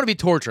thing. I don't want to be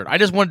tortured. I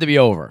just want it to be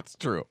over. It's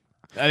true.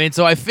 I mean,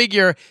 so I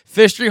figure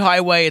Fish Street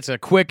Highway. It's a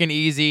quick and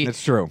easy.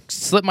 It's true.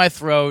 Slit my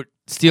throat,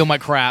 steal my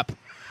crap.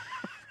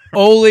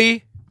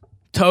 Ole,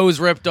 toes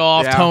ripped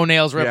off, Yeah.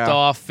 toenails ripped Yeah.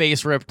 off,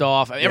 face ripped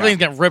off. Everything's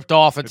getting ripped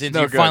off until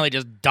no you good. finally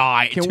just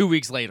die Can 2 we-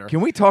 weeks later.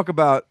 Can we talk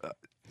about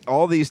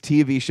all these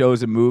TV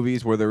shows and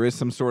movies where there is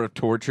some sort of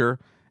torture,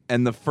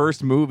 and the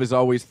first move is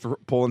always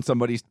pulling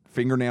somebody's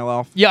fingernail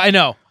off? Yeah, I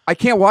know. I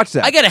can't watch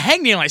that. I get a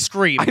hangnail and I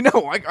scream. I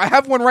know. I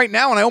have one right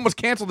now, and I almost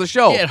canceled the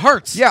show. Yeah, it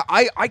hurts. Yeah,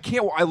 I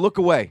can't. I look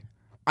away.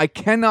 I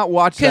cannot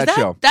watch that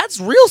show. That's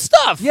real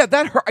stuff. Yeah,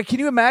 that hurt. Can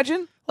you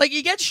imagine? Like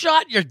you get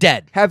shot, you're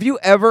dead. Have you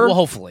ever? Well,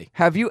 hopefully.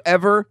 Have you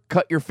ever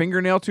cut your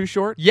fingernail too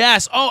short?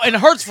 Yes. Oh, and it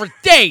hurts for It's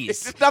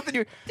days. just nothing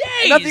you.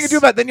 Days. Nothing you can do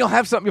about it. Then you'll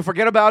have something. You'll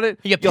forget about it.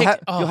 You You'll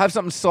pick- oh. you'll have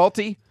something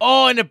salty.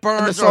 Oh, and it And the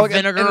burns or salt-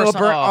 vinegar and or it'll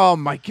something. burn. Oh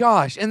my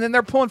gosh! And then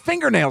they're pulling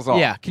fingernails off.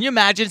 Yeah, can you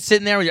imagine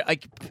sitting there? Where you're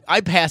like,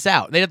 I'd pass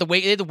out. They had to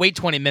wait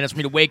 20 minutes for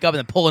me to wake up and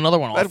then pull another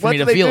one off That's for what me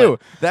to they feel do.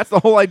 it. That's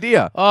the whole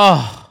idea.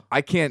 Oh,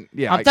 I can't.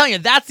 Yeah, I'm telling you,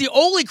 that's the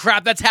only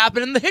crap that's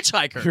happened in the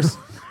Hitchhikers.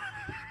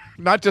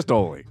 not just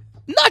Ole.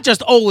 Not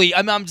just Ole.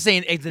 I'm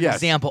saying as an Yes.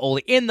 example, Ole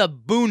in the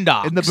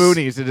boondocks. In the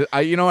boonies.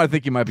 I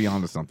think you might be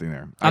onto something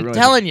there. I'm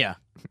telling you,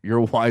 you're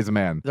a wise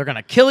man. they're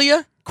gonna kill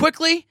you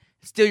quickly,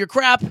 steal your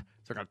crap.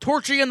 They're gonna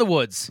torture you in the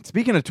woods.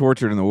 Speaking of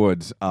tortured in the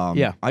woods,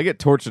 Yeah. I get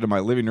tortured in my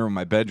living room,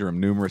 my bedroom,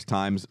 numerous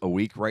times a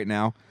week right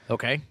now.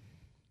 Okay.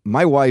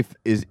 My wife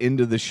is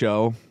into the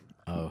show.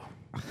 Oh.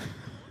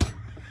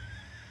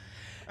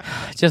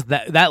 Just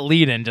that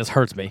lead-in just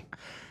hurts me.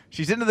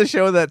 She's into the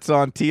show that's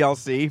on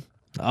TLC.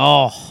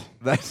 Oh.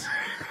 That's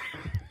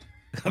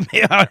I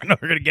don't know.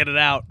 We're gonna get it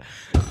out.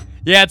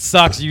 Yeah, it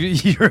sucks. You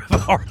have a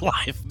hard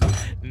life.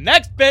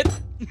 Next bit.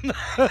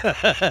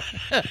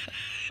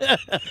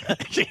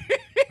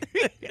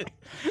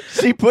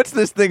 she puts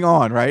this thing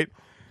on, right?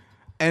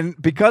 And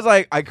because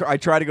I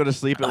try to go to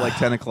sleep at like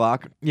 10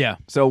 o'clock. Yeah.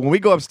 So when we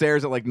go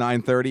upstairs at like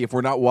 9:30, if we're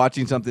not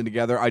watching something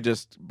together, I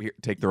just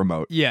take the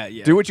remote. Yeah.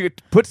 Do what you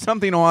put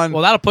something on.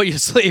 Well, that'll put you to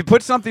sleep.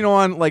 Put something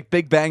on like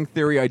Big Bang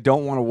Theory I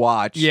don't want to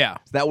watch. Yeah.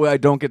 That way I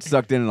don't get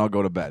sucked in and I'll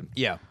go to bed.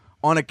 Yeah.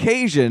 On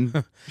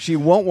occasion, she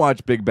won't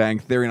watch Big Bang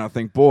Theory, and I'll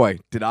think, boy,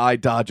 did I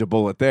dodge a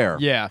bullet there.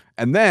 Yeah.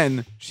 And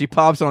then she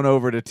pops on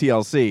over to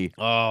TLC,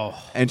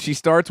 Oh. and she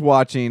starts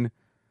watching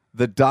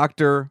the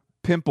Dr.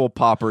 Pimple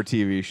Popper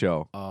TV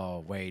show. Oh,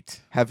 wait.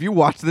 Have you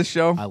watched this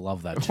show? I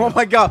love that show. Oh,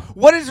 my God.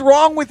 What is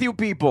wrong with you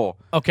people?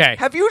 Okay.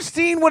 Have you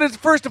seen what is,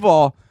 first of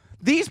all,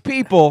 these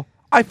people,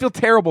 I feel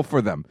terrible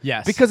for them.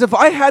 Yes. Because if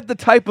I had the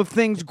type of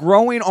things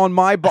growing on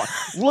my body,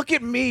 look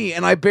at me,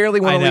 and I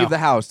barely want I to know. leave the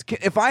house.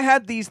 If I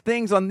had these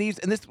things on these,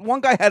 and this one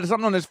guy had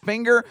something on his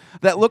finger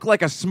that looked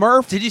like a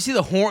Smurf. Did you see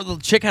the horn? The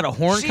chick had a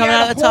horn She coming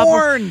had out of the top of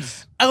her.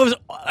 horns.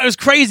 I was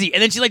crazy,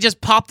 and then she like just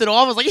popped it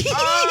off. I was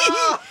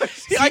like,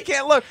 See, I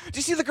can't look. Do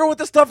you see the girl with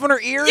the stuff on her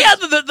ears? yeah,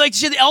 like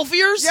she had the elf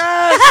ears.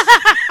 Yes.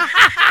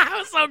 That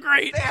was so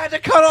great. They had to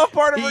cut off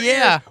part of her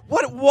Yeah. ears.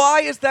 What?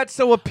 Why is that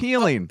so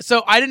appealing?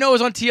 So I didn't know it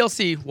was on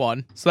TLC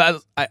one, so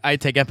I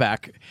take it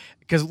back.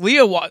 Because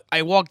Leah,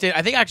 I walked in.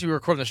 I think actually we were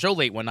recording the show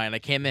late one night, and I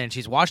came in and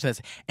she's watching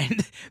this.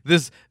 And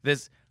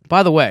this.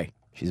 By the way,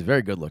 she's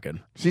very good looking.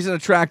 She's an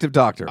attractive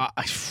doctor.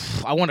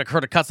 I wanted her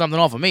to cut something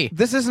off of me.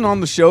 This isn't on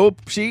the show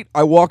sheet.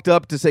 I walked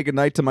up to say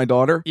goodnight to my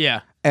daughter.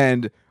 Yeah.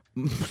 And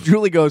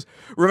Julie goes,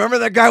 "Remember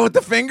that guy with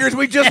the fingers?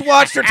 We just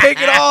watched her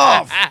take it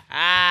off."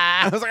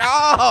 I was like,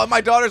 "Oh!"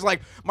 My daughter's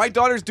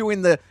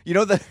doing the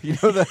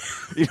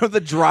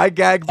the dry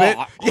gag bit.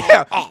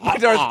 Yeah, my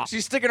daughter's,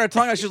 she's sticking her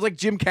tongue out. She's like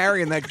Jim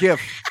Carrey in that GIF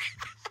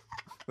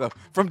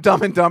from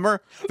Dumb and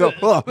Dumber.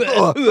 That's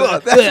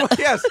what,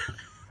 yes.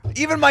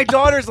 Even my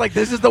daughter's like,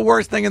 "This is the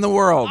worst thing in the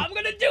world." I'm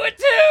gonna do it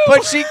too.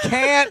 But she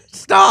can't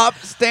stop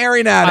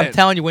staring at it. I'm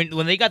telling you,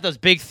 when they got those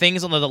big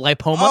things on the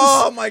lipomas.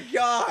 Oh my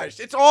gosh.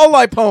 It's all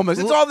lipomas.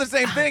 It's all the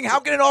same thing. How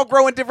can it all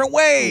grow in different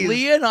ways?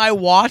 Leah and I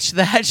watched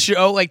that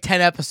show like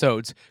 10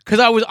 episodes because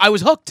I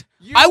was hooked.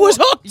 I was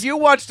hooked. You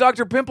watch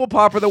Dr. Pimple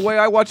Popper the way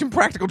I watch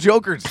Impractical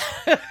Jokers.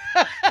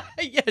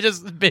 Yeah,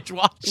 just binge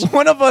watch.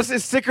 One of us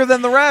is sicker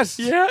than the rest.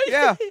 Yeah.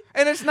 Yeah.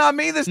 And it's not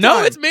me this time.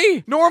 No, it's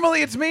me.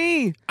 Normally it's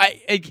me.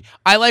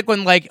 I like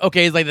when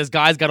it's like this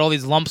guy's got all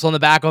these lumps on the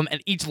back of him,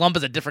 and each lump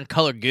is a different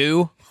color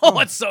goo. Oh,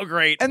 it's so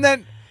great. And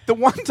then the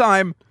one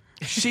time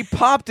she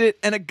popped it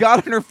and it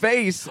got in her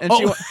face and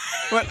she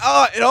went,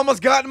 "Oh, it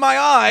almost got in my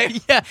eye."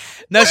 Yeah.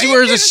 Now she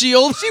wears a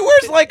shield. She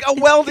wears like a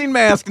welding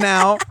mask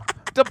now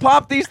to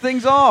pop these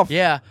things off.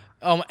 Yeah.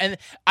 And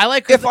I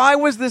like if I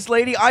was this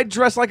lady, I'd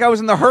dress like I was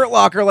in the Hurt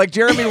Locker, like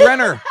Jeremy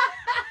Renner.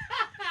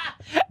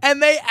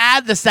 And they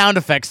add the sound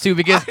effects too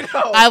because I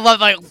I love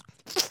like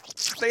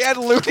they add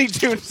Looney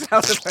Tunes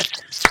sound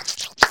effects.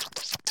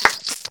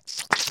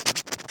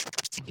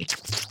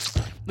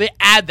 They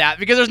add that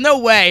because there's no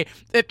way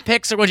it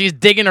picks her when she's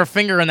digging her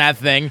finger in that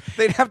thing.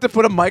 They'd have to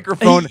put a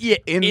microphone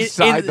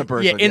inside the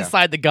person. Yeah,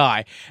 inside the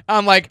guy.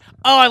 I'm like,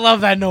 oh, I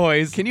love that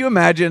noise. Can you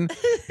imagine?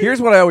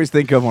 Here's what I always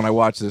think of when I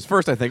watch this.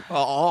 First, I think,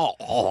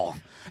 oh.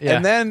 Yeah.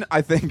 And then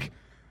I think,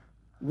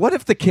 what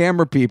if the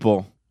camera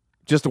people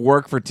just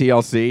work for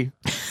TLC,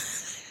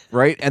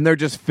 right? And they're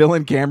just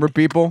filling camera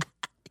people.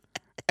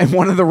 And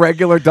one of the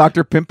regular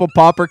Dr. Pimple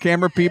Popper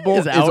camera people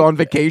is on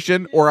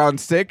vacation or on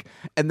sick,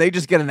 and they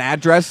just get an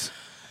address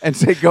and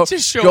say, go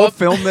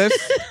film this.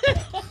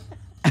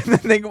 And then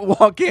they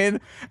walk in,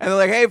 and they're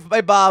like,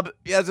 hey, Bob,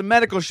 it's a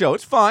medical show.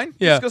 It's fine.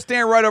 Yeah. Just go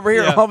stand right over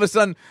here. Yeah. And all of a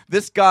sudden,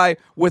 this guy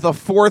with a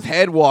fourth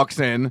head walks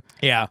in,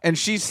 Yeah. and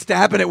she's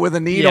stabbing it with a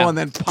needle Yeah. and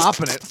then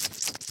popping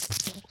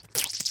it.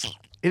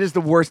 It is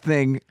the worst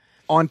thing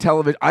on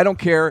television. I don't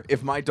care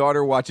if my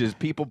daughter watches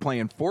people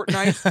playing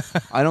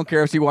Fortnite. I don't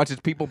care if she watches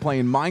people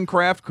playing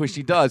Minecraft, because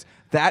she does.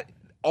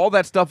 All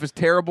that stuff is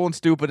terrible and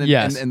stupid and,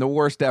 Yes. and the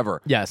worst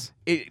ever. Yes.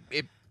 It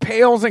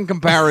pales in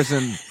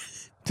comparison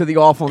to the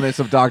awfulness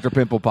of Dr.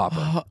 Pimple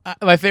Popper.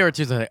 My favorite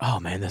too is like, oh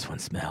man, this one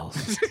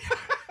smells.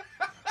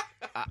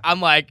 I'm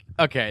like,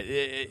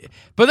 okay,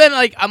 but then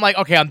I'm like,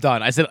 okay, I'm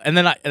done. I said, and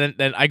then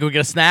I go get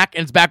a snack,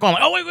 and it's back on. I'm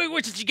like, oh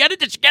wait, did you get it?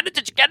 Did you get it?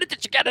 Did you get it?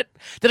 Did you get it?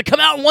 Did it come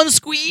out in one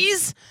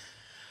squeeze?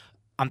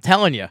 I'm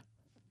telling you,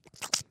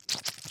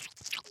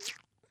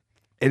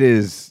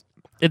 It's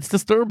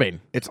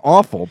disturbing. It's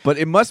awful, but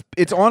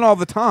it's on all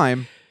the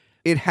time.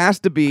 It has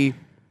to be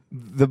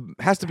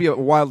a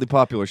wildly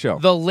popular show.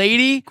 The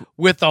lady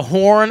with the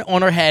horn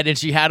on her head, and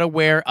she had to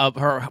wear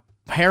her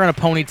hair in a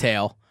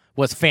ponytail,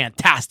 was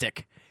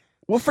fantastic.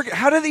 Well,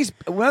 how do these?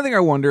 One thing I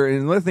wonder,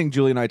 and another thing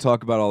Julie and I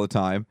talk about all the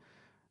time,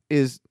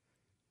 is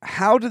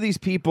how do these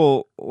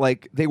people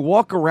they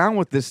walk around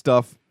with this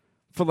stuff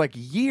for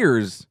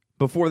years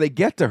before they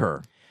get to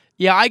her?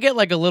 Yeah, I get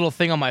a little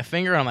thing on my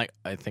finger. And I'm like,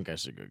 I think I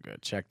should go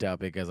get checked out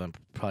because I'm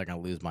probably gonna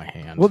lose my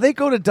hand. Well, they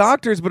go to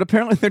doctors, but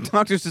apparently their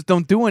doctors just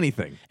don't do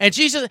anything. And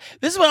she's just,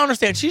 this is what I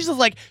understand. She's just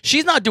like,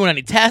 she's not doing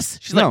any tests.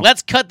 She's No. like,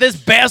 let's cut this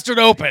bastard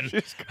open.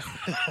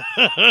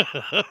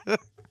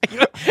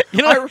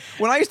 You know,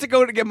 When I used to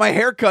go to get my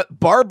hair cut,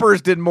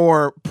 barbers did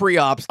more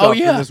pre-op stuff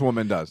yeah. than this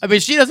woman does. I mean,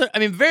 she doesn't. I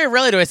mean, very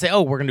rarely do I say,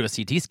 "Oh, we're gonna do a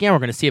CT scan. We're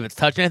gonna see if it's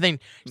touched anything."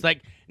 She's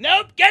like,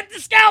 "Nope, get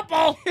the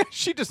scalpel."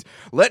 She just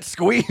let's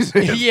squeeze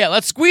it. Yeah,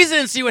 let's squeeze it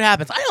and see what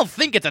happens. I don't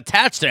think it's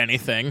attached to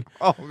anything.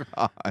 Oh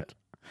God,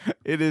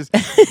 it is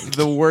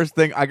the worst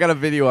thing. I got a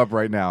video up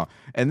right now,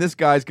 and this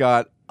guy's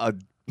got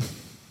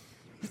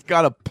he's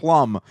got a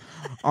plum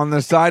on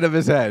the side of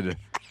his head,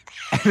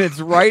 and it's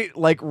right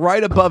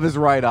above his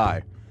right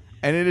eye.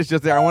 And it is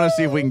just there. I want to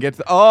see if we can get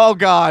to... Oh,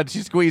 God.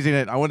 She's squeezing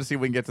it. I want to see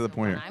if we can get to the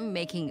point here. I'm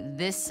making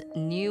this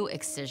new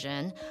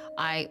excision.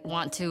 I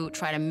want to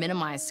try to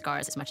minimize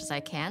scars as much as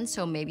I can,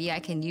 so maybe I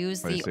can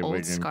use Let's see the if we old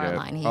can scar get-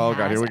 line he Oh, has.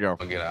 God. Here we go.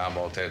 I'll get an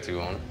eyeball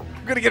tattoo on it.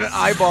 I'm going to get an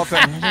eyeball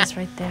tattoo. It is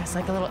right there. It's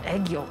like a little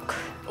egg yolk.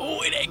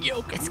 Oh, an egg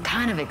yolk. It's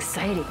kind of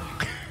exciting.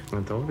 I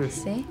told you.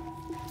 See?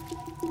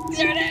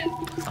 There it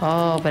is.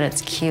 Oh, but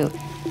it's cute.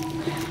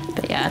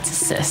 But yeah, it's a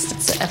cyst.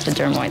 It's an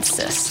epidermoid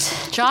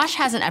cyst. Josh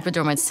has an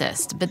epidermoid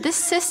cyst, but this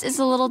cyst is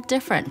a little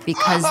different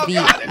because the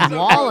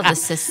wall of the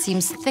cyst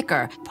seems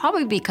thicker,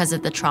 probably because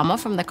of the trauma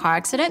from the car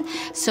accident.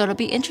 So it'll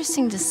be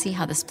interesting to see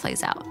how this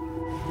plays out.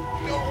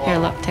 Here,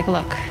 look, take a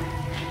look.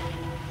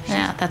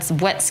 Yeah, that's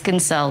wet skin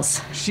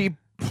cells. She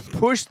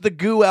pushed the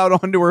goo out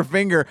onto her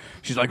finger.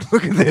 She's like,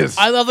 look at this.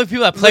 I love the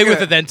people that play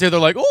with it then too. They're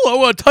like, oh, I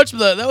want to touch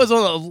that. That was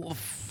on a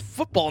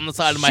football on the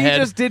side of my head. She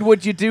just did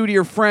what you do to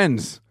your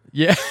friends.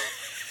 Yeah.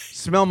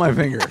 Smell my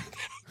finger.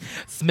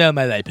 Smell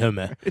my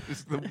lipoma.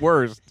 It's the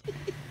worst.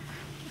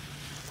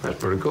 That's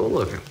pretty cool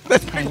looking.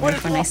 Okay, ready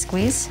for a nice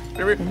squeeze?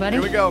 Everybody?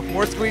 Here we go.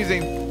 More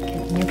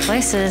squeezing. New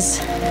places.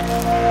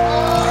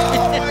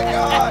 Oh, my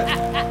God.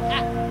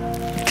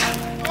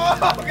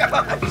 Oh,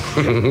 God.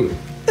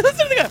 It's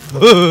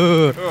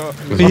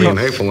looking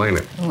hateful, ain't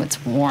it? Oh,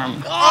 it's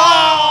warm.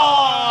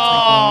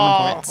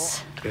 Oh!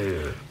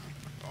 Yeah.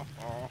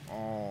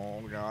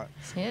 Oh, God.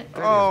 See it?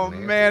 Oh,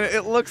 man.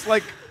 It looks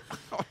like...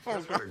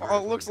 Oh,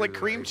 it looks like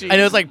cream cheese. I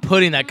know it's like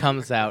pudding that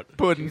comes out.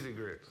 pudding.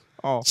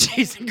 Oh.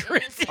 Cheese and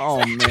grits.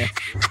 Oh man,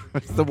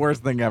 it's the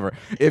worst thing ever.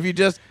 If you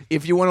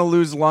want to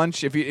lose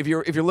lunch, if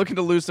you're looking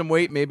to lose some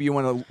weight, maybe you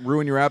want to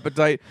ruin your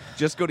appetite,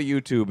 just go to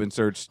YouTube and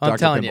search I'm Dr.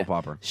 telling Pimple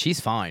you, Popper.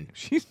 she's fine.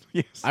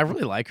 Yes. I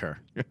really like her.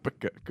 But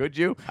could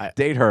you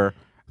date her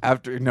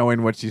after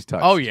knowing what she's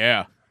touched? Oh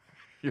yeah.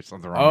 There's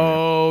something wrong. With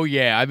Oh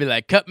yeah. I'd be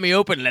like, cut me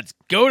open. Let's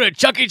go to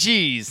Chuck E.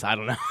 Cheese. I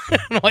don't know. I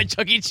don't know why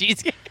Chuck E.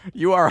 Cheese. you.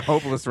 You are a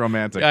hopeless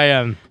romantic. I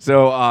am.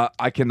 So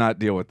I cannot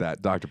deal with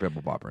that, Dr.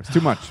 Pimple Popper. It's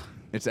too much.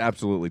 It's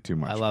absolutely too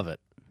much. I love it.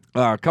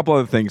 A couple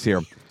other things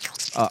here.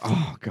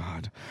 Oh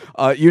God,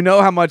 you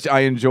know how much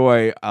I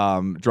enjoy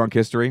Drunk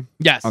History.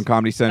 Yes. On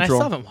Comedy And I Central.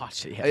 still haven't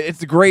watched it yet.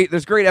 It's great.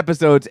 There's great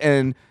episodes,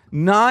 and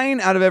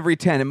 9 out of every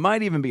 10, it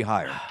might even be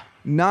higher.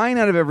 9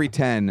 out of every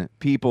 10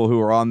 people who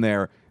are on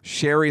there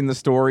sharing the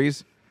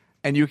stories,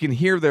 and you can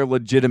hear they're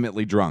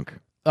legitimately drunk.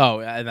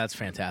 Oh, and that's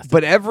fantastic.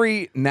 But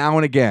every now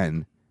and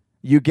again,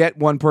 you get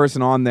one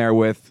person on there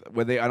with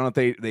where they, I don't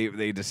know if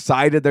they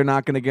decided they're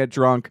not going to get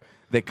drunk.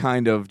 They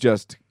kind of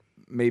just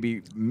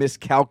maybe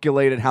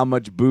miscalculated how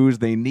much booze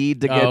they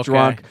need to get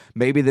drunk.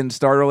 Maybe didn't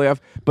start early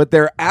enough, but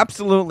they're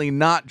absolutely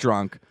not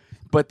drunk.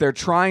 But they're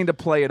trying to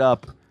play it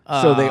up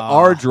so they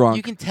are drunk.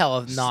 You can tell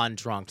a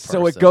non-drunk person.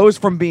 So it goes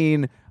from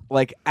being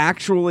like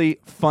actually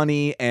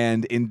funny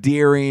and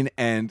endearing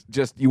and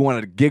just you want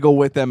to giggle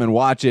with them and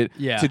watch it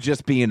to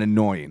just being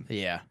annoying.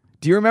 Yeah.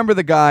 Do you remember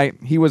the guy?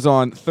 He was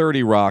on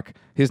 30 Rock.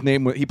 His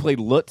name was, he played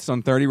Lutz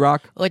on 30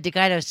 Rock. Like the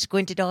guy that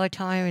squinted all the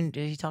time and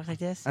he talked like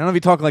this? I don't know if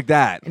he talked like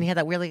that. And he had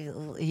that weirdly,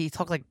 he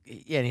talked like,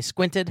 yeah, and he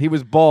squinted. He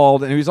was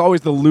bald and he was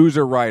always the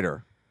loser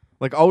writer.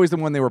 Like always the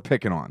one they were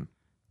picking on.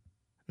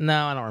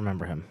 No, I don't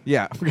remember him.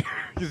 Yeah,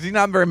 because he's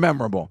not very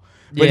memorable.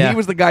 But he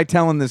was the guy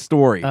telling this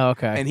story. Oh,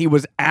 okay. And he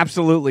was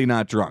absolutely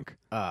not drunk.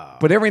 Oh.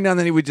 But every now and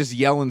then he would just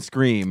yell and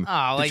scream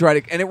to try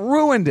to, and it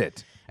ruined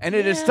it. And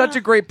it is such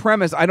a great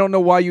premise. I don't know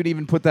why you'd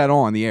even put that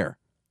on the air.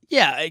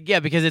 Yeah,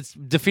 because it's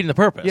defeating the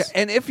purpose. Yeah,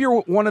 and if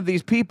you're one of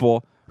these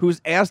people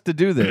who's asked to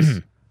do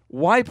this,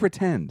 why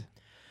pretend?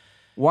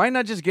 Why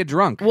not just get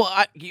drunk? Well,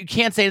 you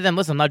can't say to them,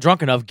 "Listen, I'm not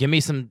drunk enough. Give me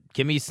some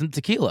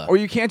tequila." Or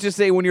you can't just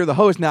say when you're the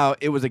host. Now,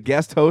 it was a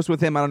guest host with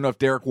him. I don't know if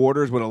Derek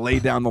Waters would have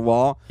laid down the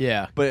law.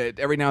 Yeah. But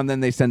every now and then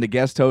they send a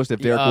guest host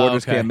if Derek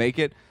Waters can't make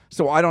it.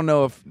 So I don't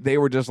know if they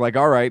were just like,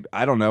 all right,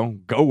 I don't know,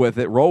 go with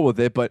it, roll with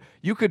it. But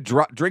you could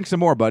drink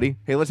some more, buddy.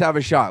 Hey, let's have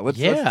a shot.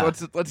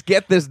 Let's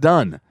get this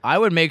done. I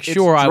would make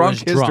sure I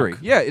was history. drunk.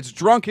 Yeah, it's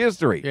drunk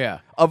history. Yeah.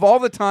 Of all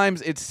the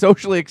times it's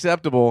socially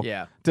acceptable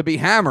Yeah. to be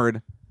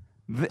hammered.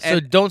 So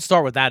don't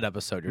start with that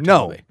episode. You're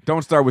telling me.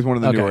 Don't start with one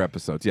of the newer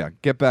episodes. Yeah,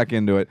 get back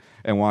into it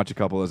and watch a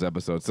couple of those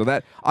episodes. So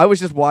that I was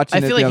just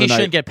watching. I feel like he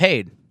shouldn't get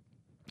paid.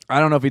 I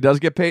don't know if he does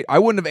get paid. I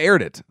wouldn't have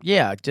aired it.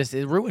 Yeah,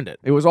 it ruined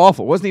it. It was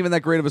awful. It wasn't even that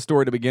great of a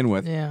story to begin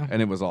with. Yeah.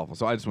 And it was awful.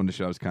 So I just wanted to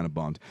show I was kind of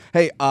bummed.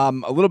 Hey, a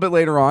little bit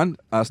later on,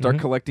 start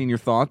collecting your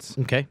thoughts.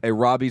 Okay. A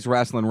Robbie's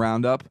Wrestling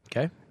Roundup.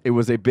 Okay. It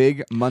was a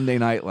big Monday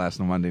night last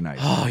Monday night.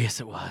 Oh,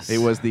 yes, it was. It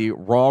was the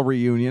Raw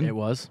reunion. It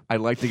was. I'd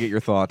like to get your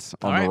thoughts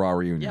on the Raw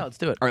reunion. Yeah, let's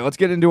do it. All right, let's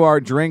get into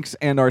our drinks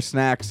and our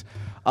snacks.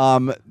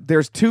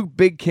 There's 2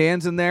 big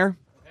cans in there.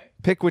 Okay.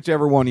 Pick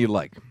whichever one you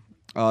like.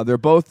 They're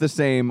both the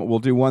same. We'll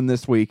do one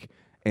this week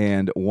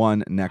and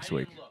one next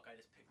week.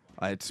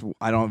 I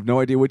don't have no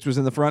idea which was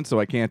in the front, so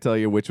I can't tell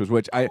you which was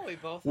which.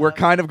 We're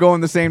kind of going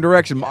the same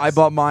direction. Yes. I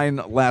bought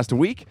mine last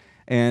week,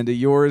 and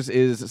yours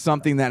is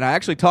something that I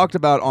actually talked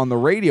about on the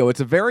radio. It's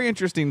a very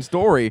interesting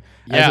story.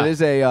 Yeah.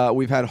 As it is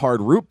we've had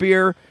hard root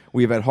beer,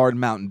 we've had hard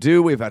Mountain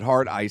Dew, we've had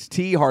hard iced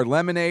tea, hard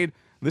lemonade.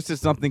 This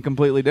is something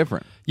completely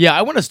different. Yeah,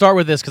 I want to start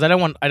with this because I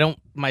don't want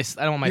my. You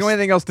don't want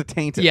anything else to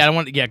taint it. Yeah, I don't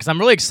want. Yeah, because I'm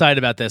really excited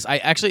about this. I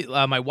actually,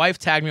 my wife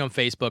tagged me on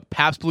Facebook,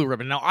 Pabst Blue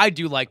Ribbon. Now I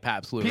do like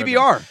Pabst Blue Ribbon.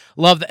 PBR.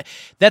 Love that.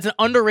 That's an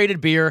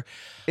underrated beer.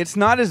 It's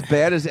not as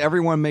bad as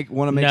everyone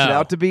want to make it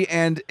out to be,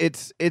 and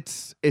it's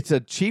a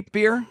cheap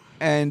beer.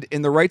 And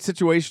in the right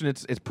situation,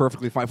 it's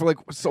perfectly fine. For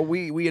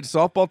we had a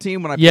softball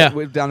team when I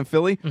played down in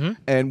Philly,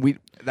 and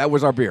that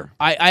was our beer.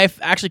 I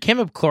actually came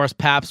up close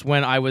Pabst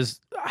when I think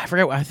I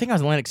was in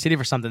Atlantic City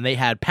for something. They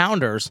had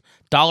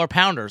dollar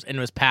pounders, and it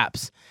was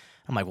Pabst.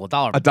 I'm like, well,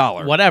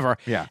 $1, whatever.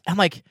 Yeah. I'm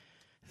like,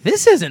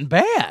 this isn't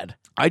bad.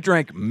 I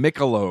drank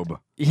Michelob.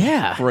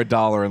 Yeah. For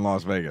 $1 in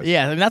Las Vegas.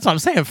 Yeah, I mean, that's what I'm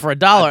saying. For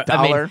 $1.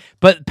 I mean,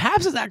 but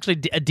Pabst is actually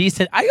a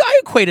decent. I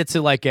equate it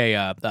to like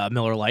a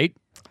Miller Lite.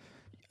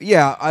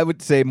 Yeah, I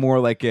would say more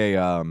like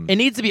a. It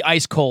needs to be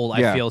ice cold.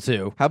 I feel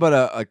too. How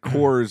about a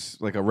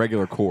Coors, like a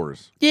regular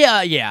Coors?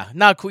 Yeah,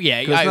 not cool. Yeah,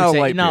 I would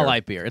say not a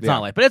light beer. It's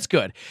not light, but it's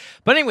good.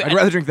 But anyway, I'd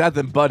rather drink that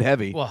than Bud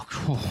Heavy. Well,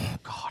 oh,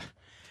 God.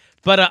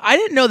 But I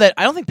didn't know that.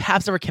 I don't think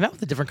Pabst ever came out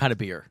with a different kind of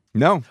beer.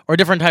 No, or a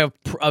different type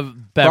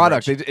of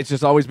beverage. Product. It's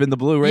just always been the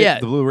blue, right? Yeah,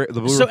 the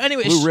blue. So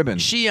anyway, blue ribbon.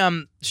 She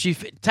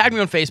tagged me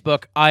on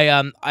Facebook.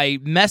 I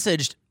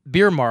messaged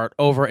Beer Mart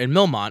over in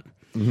Millmont.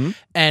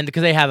 And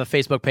because they have a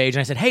Facebook page,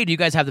 and I said, "Hey, do you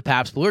guys have the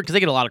Pabst Blue?" Because they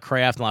get a lot of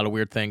craft and a lot of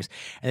weird things.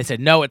 And they said,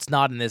 "No, it's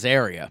not in this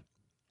area."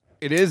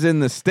 It is in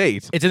the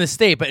state. It's in the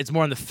state, but it's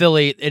more in the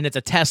Philly, and it's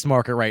a test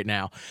market right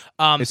now.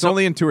 It's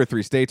only in 2 or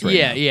 3 states right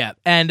now. Yeah.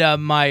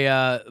 And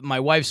my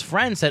wife's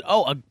friend said,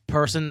 "Oh,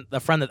 a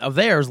friend of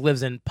theirs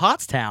lives in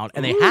Pottstown,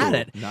 and they had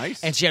it.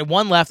 Nice. And she had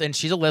one left, and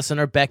she's a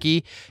listener,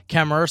 Becky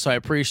Kemmer. So I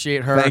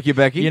appreciate her. Thank you,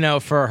 Becky.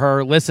 For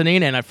her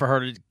listening and for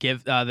her to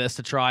give this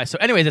a try. So,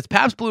 anyways, it's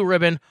Pabst Blue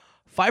Ribbon,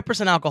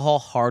 5% alcohol,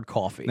 hard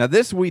coffee. Now,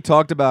 this we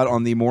talked about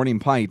on the Morning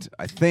Pint,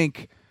 I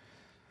think,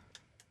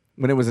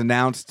 when it was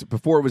announced,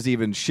 before it was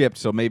even shipped,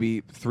 so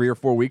maybe 3 or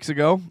 4 weeks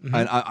ago.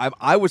 And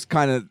I was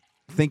kind of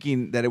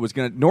thinking that it was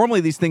going to... Normally,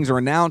 these things are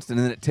announced, and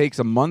then it takes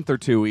a month or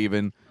two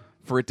even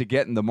for it to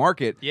get in the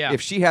market. Yeah.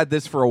 If she had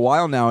this for a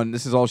while now, and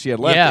this is all she had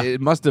left,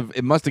 it must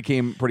have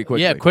came pretty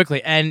quickly. Yeah,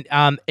 quickly. And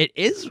it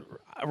is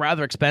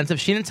rather expensive.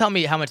 She didn't tell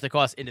me how much they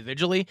cost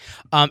individually.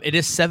 It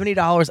is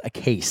 $70 a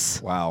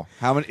case. Wow.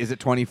 How many? Is it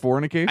 24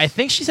 in a case? I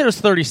think she said it was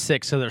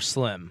 36, so they're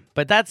slim.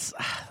 But that's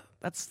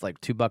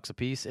like $2 a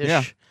piece ish.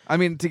 Yeah. I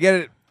mean, to get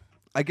it,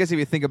 I guess if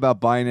you think about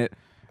buying it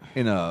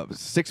in a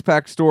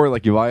 6-pack store,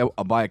 like you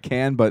buy a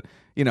can, but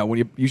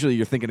when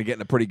you're thinking of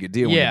getting a pretty good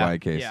deal when you buy a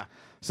case. Yeah.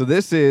 So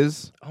this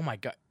is oh my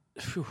God,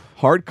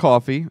 hard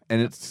coffee,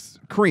 and it's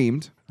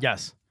creamed.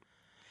 Yes.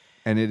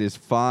 And it is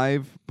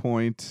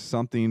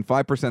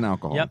 5%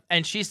 alcohol. Yep.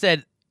 And she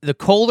said the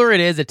colder it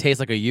is, it tastes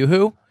like a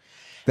Yoo-hoo.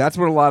 That's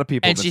what a lot of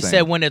people. And she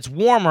said when it's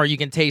warmer, you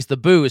can taste the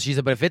booze. She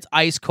said, but if it's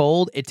ice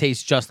cold, it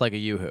tastes just like a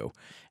Yoo-hoo.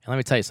 And let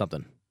me tell you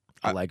something.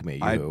 I like me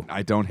a Yoo-hoo.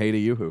 I don't hate a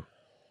Yoo-hoo.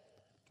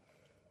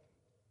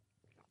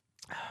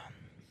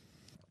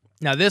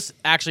 Now this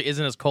actually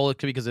isn't as cold. It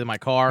could be because of my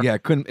car. Yeah,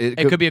 it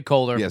could be a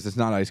colder. Yes, it's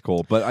not ice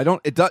cold, but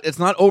it's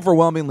not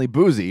overwhelmingly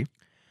boozy.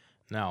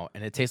 No,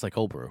 and it tastes like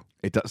cold brew.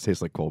 It does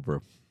taste like cold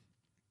brew.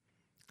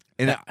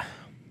 And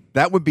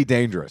that would be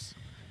dangerous.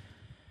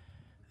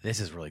 This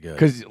is really good.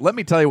 Because let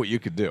me tell you what you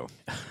could do.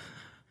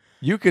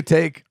 You could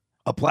take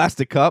a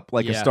plastic cup,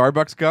 like a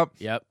Starbucks cup.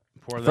 Yep.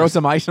 Throw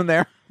some ice in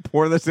there.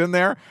 Pour this in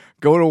there.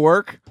 Go to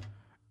work,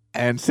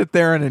 and sit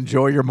there and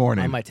enjoy your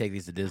morning. I might take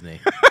these to Disney.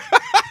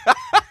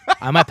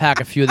 I might pack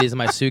a few of these in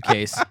my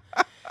suitcase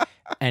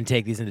and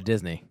take these into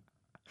Disney.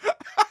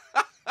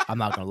 I'm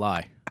not gonna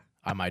lie.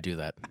 I might do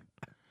that.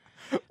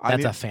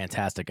 That's a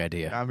fantastic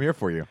idea. I'm here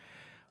for you.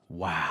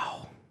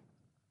 Wow.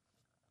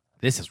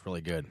 This is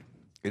really good.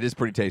 It is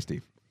pretty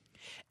tasty.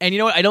 And you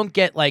know what? I don't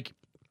get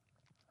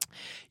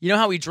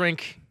how we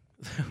drink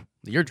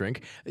your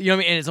drink. You know what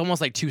I mean? And it's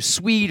almost like too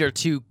sweet or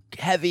too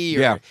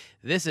heavy. Or,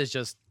 this is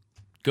just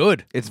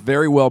good. It's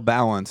very well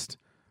balanced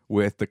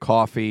with the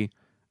coffee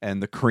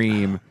and the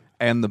cream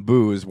and the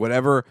booze.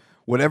 Whatever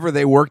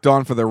they worked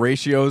on for the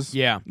ratios.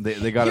 Yeah.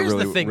 They got Here's it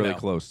the thing, really though.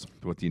 close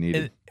to what you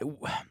needed.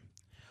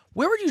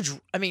 Where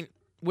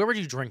would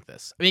you drink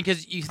this? I mean,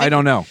 because I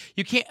don't know.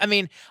 You can't. I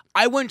mean,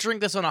 I wouldn't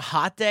drink this on a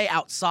hot day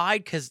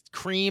outside because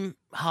cream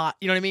hot.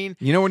 You know what I mean?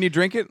 You know when you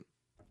drink it,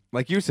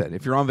 like you said,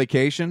 if you're on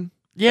vacation,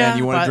 and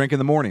you want to drink in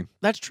the morning.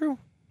 That's true.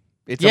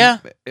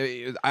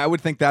 I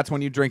would think that's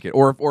when you drink it,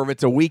 or if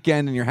it's a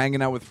weekend and you're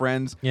hanging out with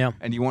friends,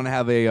 and you want to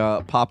have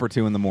a pop or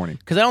two in the morning.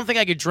 Because I don't think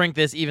I could drink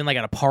this even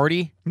at a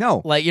party.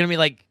 No, you know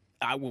what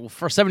I mean.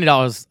 For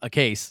 $70 a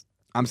case.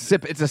 It's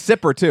a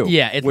sipper too.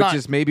 Yeah, which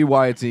is maybe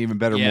why it's an even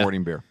better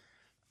morning beer.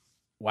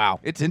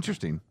 Wow, it's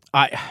interesting.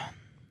 I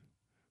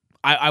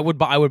will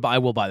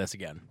buy this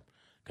again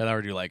because I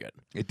already do like it.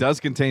 It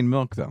does contain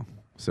milk though,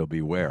 so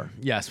beware.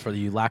 Yes, for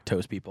you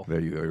lactose people. There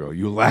you go,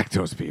 you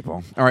lactose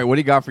people. All right, what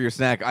do you got for your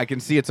snack? I can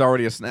see it's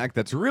already a snack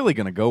that's really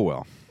going to go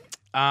well.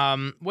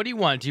 What do you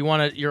want? Do you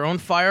want your own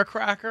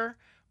firecracker,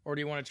 or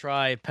do you want to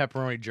try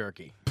pepperoni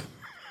jerky?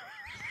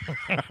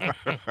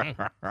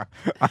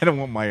 I don't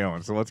want my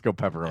own, so let's go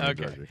pepperoni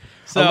jerky.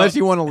 So, unless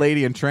you want a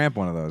Lady and Tramp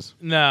one of those.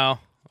 No.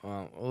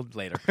 Well,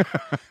 later.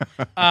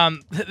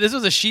 This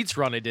was a Sheetz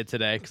run I did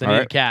today because I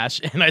needed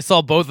cash, and I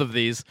saw both of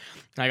these.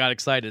 And I got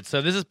excited.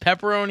 So this is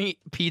pepperoni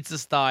pizza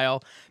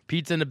style,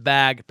 pizza in a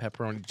bag,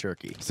 pepperoni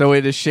jerky. So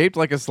it is shaped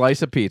like a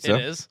slice of pizza.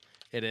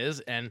 It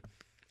is, and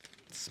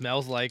it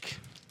smells like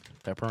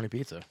Pepperoni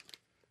pizza.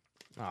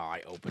 Oh,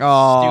 I opened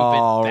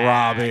Oh, stupid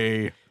bag.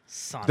 Robbie.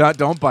 Son.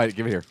 Don't bite it.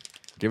 Give it here.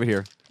 Give it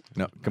here.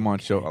 No, come on,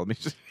 show. Let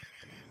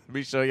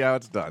me show you how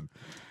it's done.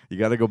 You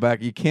got to go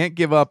back. You can't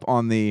give up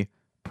on the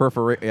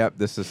perforate. Yep,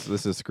 this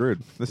is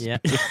screwed. Yeah.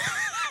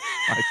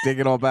 I take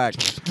it all back.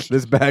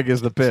 This bag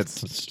is the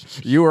pits.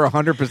 You are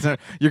 100%.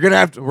 We're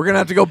gonna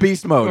have to go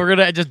beast mode. We're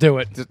gonna just do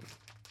it.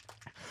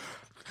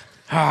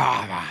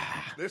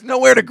 There's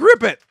nowhere to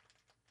grip it.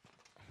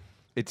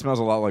 It smells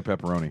a lot like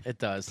pepperoni. It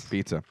does.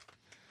 Pizza.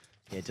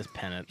 Yeah, just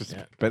pen it.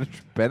 Yeah.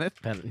 Bennett?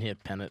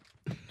 Pen it.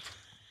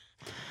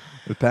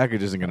 The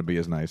package isn't going to be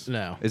as nice.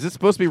 No. Is it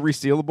supposed to be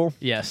resealable?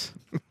 Yes.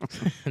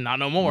 Not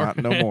no more. Not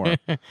no more.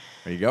 There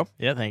you go.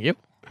 Yeah, thank you.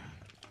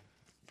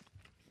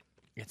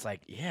 It's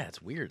like, yeah,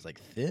 it's weird. It's like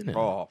thin. And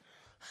Oh.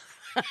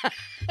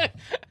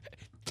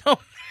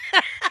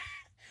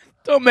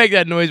 Don't make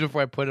that noise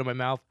before I put it in my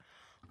mouth.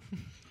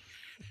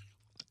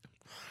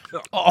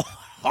 Oh,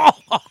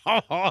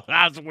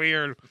 that's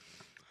weird.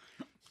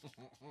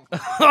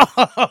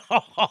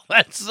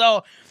 That's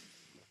so.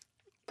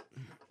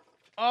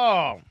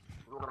 Oh.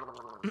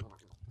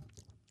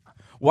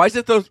 Why is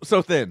it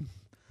so thin?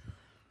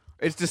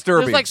 It's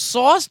disturbing. There's like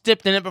sauce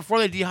dipped in it before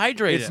they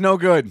dehydrate it. It's no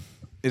good.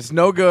 It's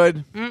no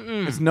good.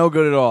 Mm-mm. It's no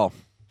good at all.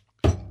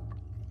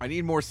 I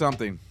need more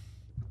something.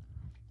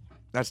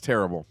 That's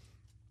terrible.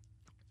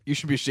 You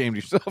should be ashamed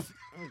of yourself.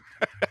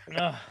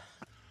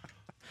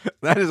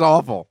 That is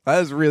awful.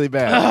 That is really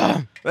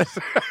bad.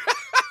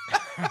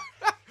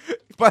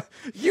 But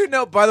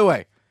by the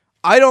way,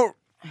 I don't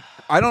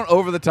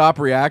over the top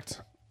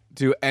react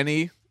to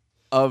any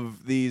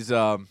of these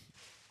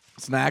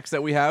snacks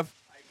that we have.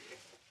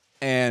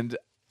 And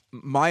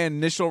my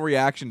initial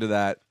reaction to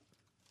that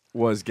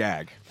was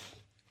gag.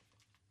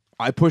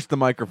 I pushed the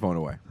microphone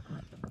away.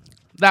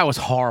 That was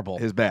horrible.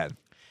 It's bad.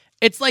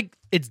 It's like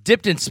it's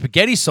dipped in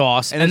spaghetti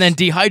sauce and then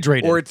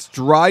dehydrated. Or it's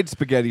dried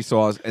spaghetti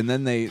sauce and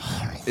then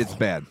it's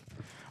bad.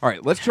 All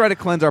right, let's try to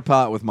cleanse our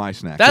palate with my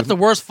snack. That's the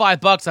worst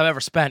 $5 I've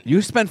ever spent.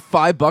 You spent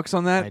 $5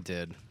 on that? I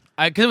did.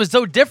 Because it was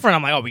so different.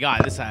 I'm like, oh, we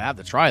got this. I have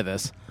to try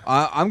this.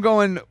 I'm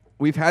going.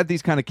 We've had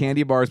these kind of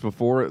candy bars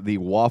before. The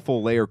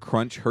waffle layer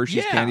crunch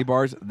Hershey's candy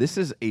bars. This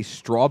is a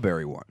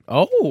strawberry one.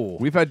 Oh,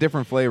 we've had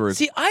different flavors.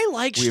 See, I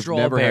like We've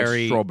strawberry. never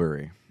had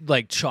strawberry.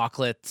 Like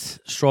chocolate,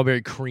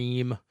 strawberry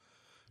cream,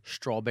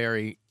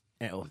 strawberry.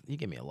 Oh, you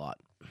give me a lot.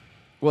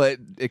 Well,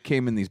 it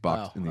came in these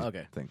boxes. Oh, in these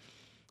okay. things.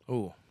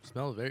 Ooh,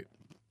 smells very.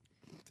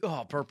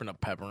 Oh, burping up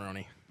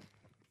pepperoni.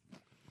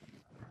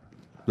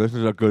 This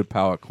is a good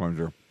palate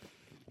cleanser.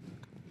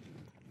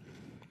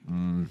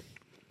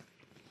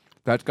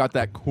 That's got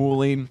that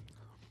cooling,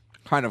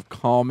 kind of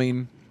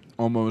calming,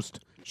 almost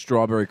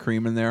strawberry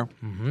cream in there.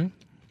 Mm-hmm.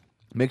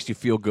 Makes you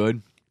feel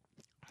good.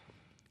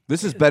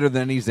 This is better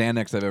than any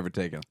Xanax I've ever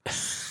taken.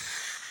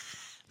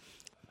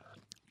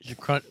 You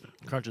crunch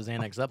a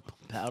Xanax up,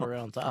 powder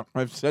on top.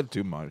 I've said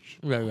too much.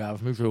 Yeah,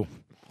 me too.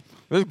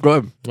 This is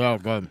good. Oh,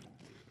 good.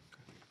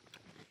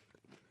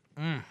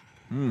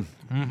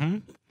 Mm-hmm.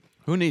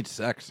 Who needs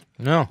sex?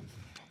 No.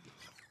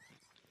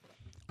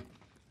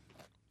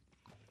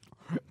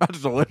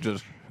 That's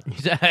delicious.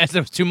 That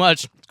was too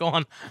much. It's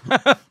gone.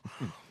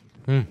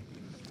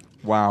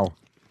 Wow.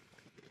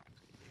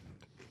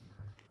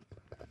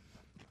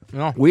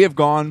 No. We have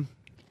gone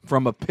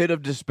from a pit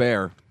of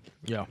despair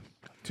Yeah.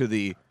 to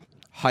the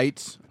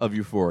heights of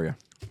euphoria.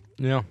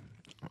 Yeah.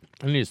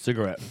 I need a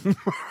cigarette.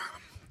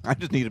 I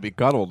just need to be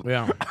cuddled.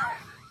 Yeah.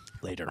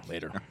 Later.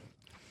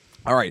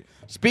 All right.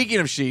 Speaking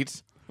of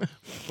sheets,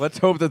 let's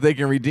hope that they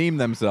can redeem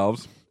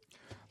themselves.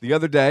 The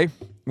other day,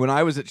 when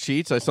I was at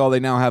Sheets, I saw they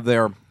now have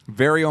their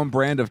very own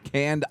brand of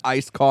canned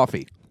iced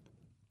coffee.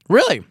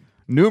 Really?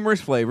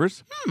 Numerous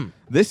flavors.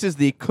 This is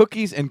the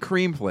cookies and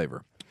cream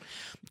flavor.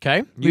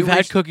 Okay. We've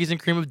had cookies and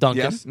cream of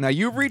Dunkin'. Yes. Now,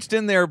 you've reached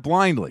in there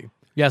blindly.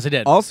 Yes, I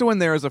did. Also in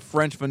there is a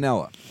French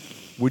vanilla.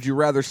 Would you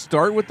rather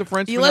start with the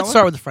French vanilla? Let's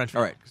start with the French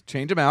All right.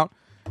 Change them out.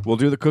 We'll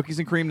do the cookies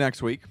and cream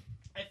next week.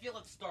 I feel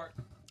let's start.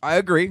 I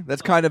agree.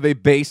 That's kind of a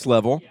base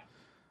level.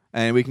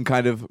 And we can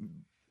kind of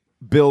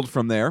build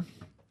from there.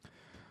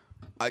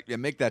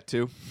 Make that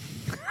two.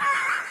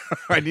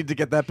 I need to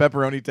get that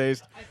pepperoni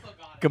taste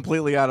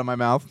completely out of my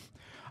mouth.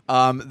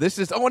 This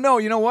is... Oh, no.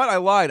 You know what? I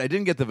lied. I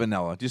didn't get the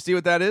vanilla. Do you see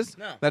what that is?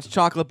 No. That's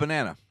chocolate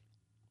banana.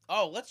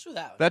 Oh, let's do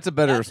that. That's a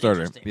better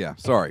starter. interesting. Yeah,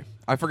 sorry.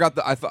 I forgot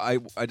that.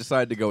 I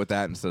decided to go with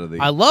that instead of the...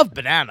 I love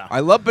banana.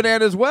 I love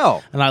banana as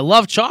well. And I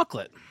love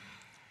chocolate.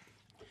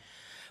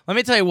 Let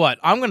me tell you what.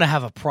 I'm going to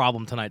have a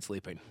problem tonight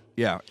sleeping.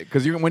 Yeah,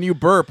 because when you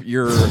burp,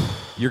 you're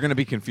going to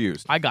be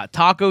confused. I got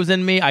tacos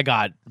in me. I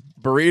got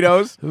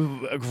burritos,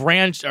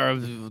 ranch, or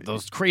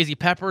those crazy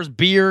peppers,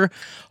 beer,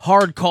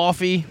 hard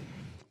coffee.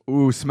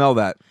 Ooh, smell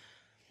that.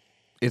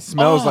 It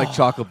smells like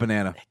chocolate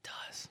banana. It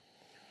does.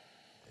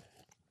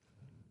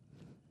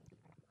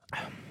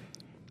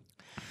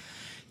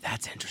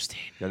 That's interesting.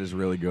 That is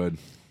really good.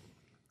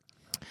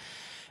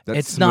 That's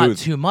It's smooth. not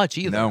too much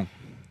either. No.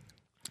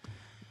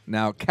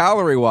 Now,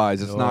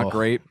 calorie-wise, it's not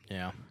great.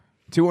 Yeah.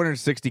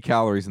 260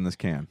 calories in this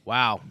can.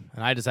 Wow.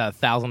 And I just had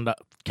 1,000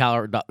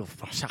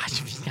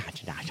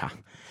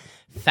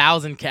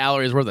 1,000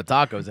 calories worth of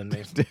tacos in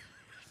me.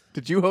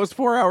 Did you host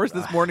 4 hours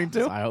this morning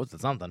too? I hosted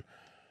something.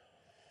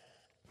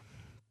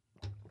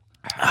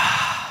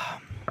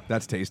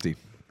 That's tasty.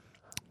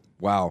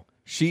 Wow.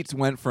 Sheets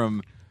went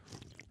from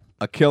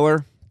a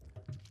killer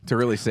to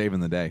really saving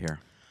the day here.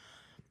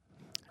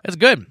 It's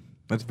good.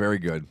 That's very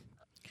good.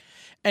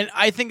 And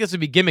I think this would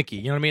be gimmicky.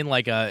 You know what I mean?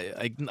 Like,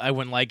 I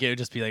wouldn't like it. It would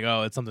just be like,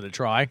 oh, it's something to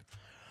try.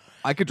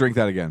 I could drink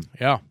that again.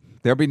 Yeah.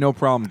 There'd be no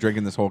problem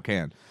drinking this whole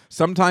can.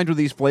 Sometimes with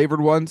these flavored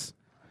ones,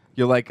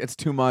 you're like, it's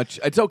too much.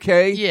 It's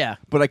okay. Yeah.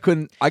 But I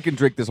can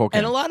drink this whole can.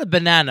 And a lot of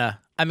banana.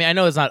 I mean, I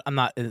know it's not. I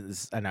know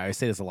I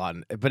say this a lot,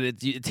 but it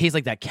tastes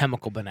like that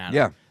chemical banana.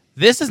 Yeah.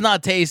 This does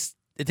not taste.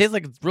 It tastes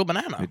like real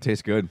banana. It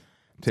tastes good.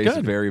 Tastes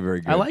good. very,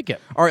 very good. I like it.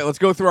 All right, let's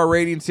go through our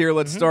ratings here.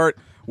 Let's start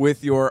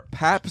with your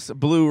Pabst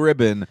Blue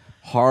Ribbon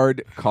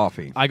hard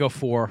coffee. I go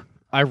 4.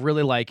 I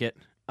really like it.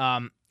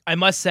 I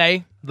must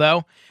say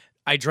though,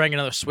 I drank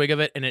another swig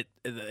of it and it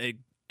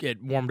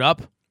warmed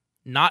up.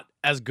 Not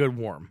as good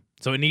warm.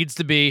 So it needs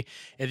to be.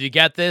 If you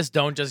get this,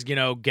 don't just get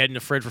in the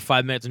fridge for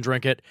 5 minutes and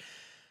drink it.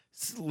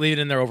 Leave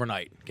it in there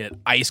overnight. Get it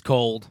ice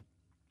cold.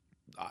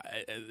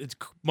 It's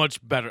much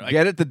better.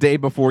 Get it the day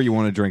before you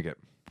want to drink it.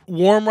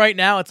 Warm right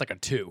now, it's like a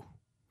 2.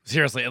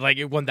 Seriously, like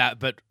it won that,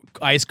 but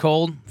ice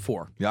cold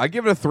 4. Yeah, I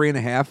give it a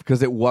 3.5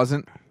 because it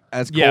wasn't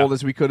as cold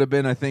as we could have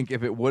been. I think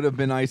if it would have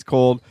been ice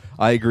cold,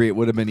 I agree it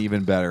would have been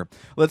even better.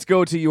 Let's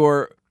go to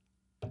your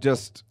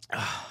just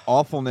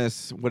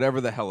awfulness, whatever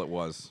the hell it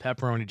was.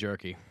 Pepperoni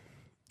jerky.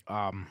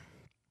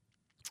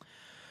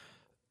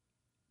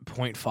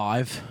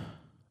 0.5.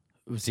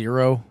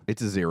 0.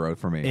 It's a 0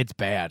 for me. It's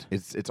bad.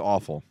 It's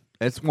awful.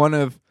 It's one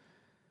of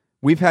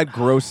we've had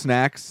gross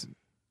snacks,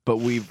 but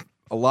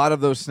a lot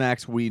of those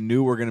snacks we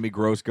knew were going to be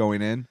gross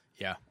going in.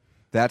 Yeah.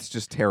 That's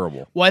just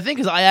terrible. Well, I think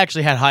because I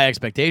actually had high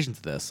expectations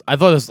of this. I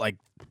thought it was like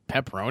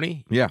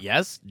pepperoni. Yeah.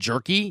 Yes.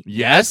 Jerky.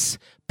 Yes.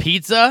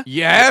 Pizza.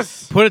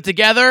 Yes. Put it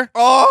together.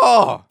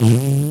 Oh.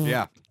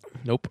 Yeah.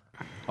 Nope.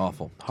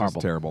 Awful.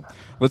 Horrible. Just terrible.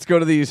 Let's go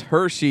to these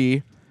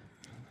Hershey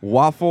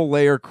Waffle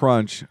Layer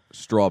Crunch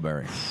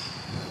Strawberry.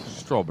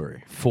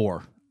 Strawberry.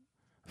 4.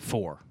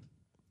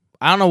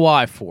 I don't know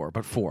why 4,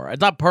 but 4.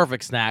 It's not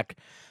perfect snack,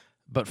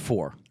 but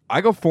 4.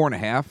 I go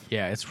 4.5.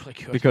 Yeah, it's really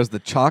good. Because the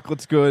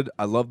chocolate's good.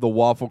 I love the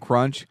waffle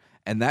crunch.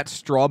 And that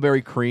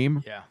strawberry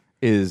cream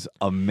is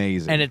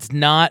amazing. And it's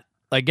not,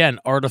 again,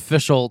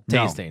 artificial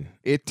No. tasting.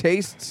 It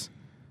tastes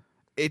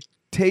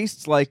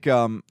like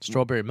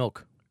Strawberry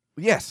milk.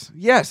 Yes,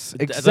 That's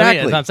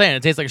exactly. what I'm saying.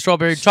 It tastes like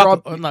strawberry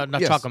chocolate. Not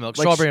yes, chocolate milk.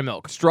 like Strawberry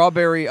milk.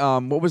 Strawberry.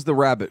 What was the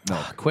rabbit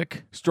milk?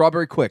 Quick.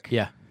 Strawberry Quick.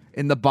 Yeah.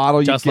 In the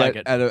bottle Just you like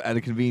get it. at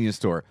a convenience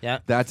store. Yeah.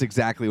 That's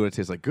exactly what it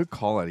tastes like. Good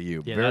call out of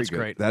you. Yeah, Very that's good.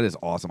 great. That is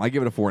awesome. I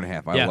give it a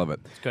 4.5. I Yeah, love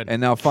it. it's good.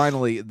 And now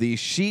finally, the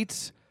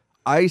Sheets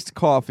iced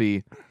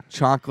coffee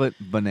chocolate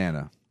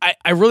banana.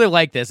 I really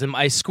like this, and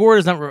my score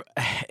is not.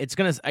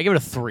 I give it a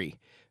 3.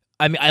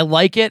 I mean, I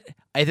like it.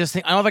 I just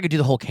think I don't know if I could do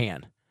the whole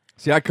can.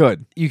 See, I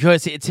could. You could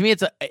see. To me,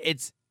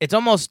 it's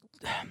almost.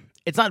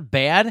 It's not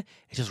bad.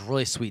 It's just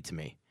really sweet to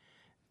me,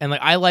 and like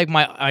I like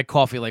my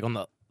coffee like on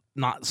the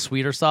not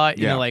sweeter side.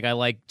 You Yeah. know, like I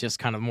like just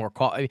kind of more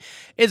coffee.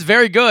 It's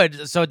very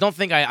good. So don't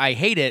think I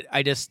hate it.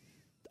 I give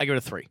it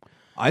a 3.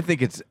 I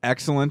think it's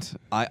excellent.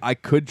 I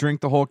could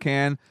drink the whole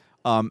can.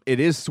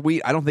 It is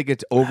sweet. I don't think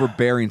it's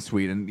overbearing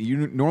sweet. And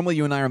normally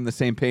you and I are on the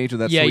same page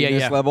with that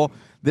sweetness level.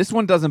 This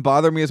one doesn't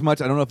bother me as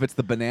much. I don't know if it's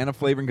the banana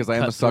flavoring because I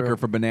am Cut a sucker through.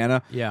 for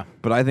banana. Yeah.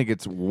 But I think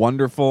it's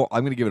wonderful.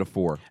 I'm going to give it a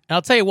 4. And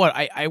I'll tell you what.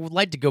 I would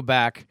like to go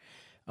back.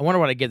 I wonder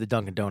what I give the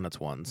Dunkin' Donuts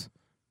ones.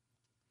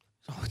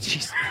 Oh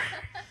jeez.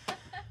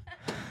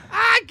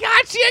 I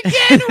got you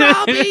again,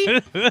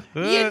 Robbie.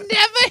 You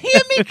never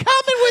hear me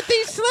coming with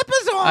these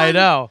slippers on. I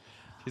know.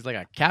 He's like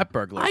a cat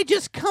burglar. I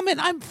just come in.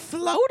 I'm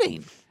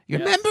floating. You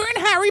remember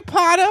in Harry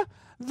Potter,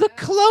 the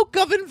cloak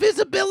of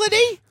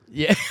invisibility?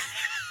 Yeah.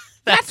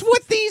 That's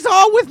what these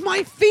are with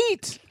my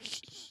feet.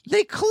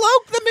 They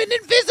cloak them in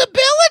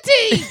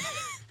invisibility.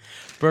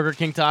 Burger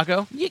King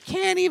taco. You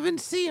can't even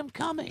see them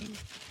coming.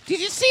 Did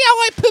you see how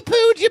I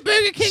poo-pooed your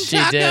Burger King She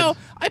taco? did.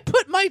 I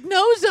put my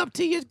nose up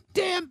to your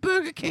damn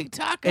Burger King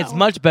taco. It's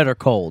much better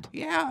cold.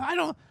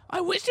 Yeah,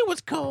 I wish it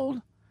was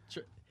cold.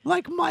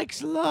 Like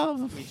Mike's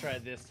love. Let me try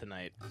this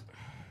tonight.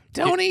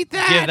 Don't eat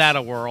that. Give that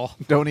a whirl.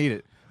 Don't eat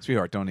it.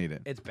 Sweetheart, don't eat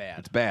it. It's bad.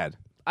 It's bad.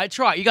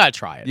 You gotta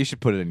try it. You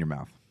should put it in your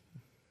mouth.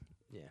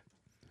 Yeah.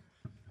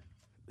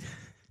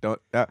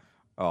 Don't.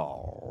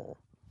 Oh.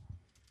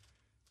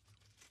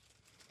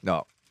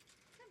 No.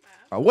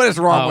 What is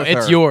wrong with her?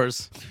 It's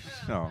yours.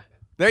 No.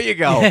 There you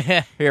go.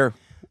 Here.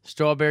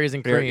 Strawberries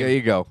and There cream.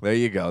 you go. There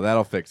you go.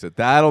 That'll fix it.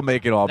 That'll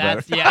make it all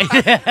That's better. yeah.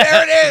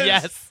 There it is.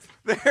 Yes.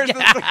 There's the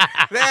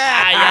there.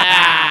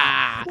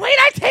 Yeah. Wait,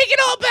 I take it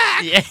all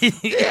back.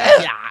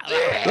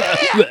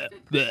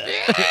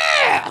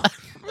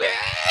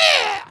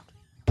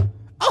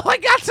 Oh, I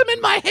got some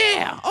in my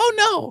hair. Oh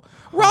no,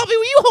 Robbie,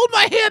 will you hold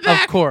my hair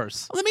back? Of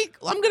course.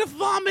 I'm gonna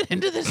vomit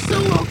into this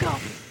solo cup.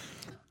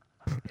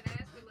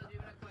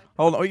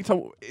 Hold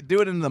on.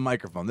 Do it into the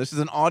microphone. This is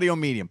an audio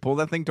medium. Pull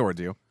that thing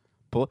towards you.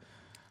 Pull.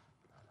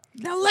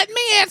 Now let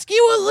me ask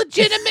you a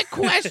legitimate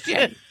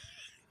question.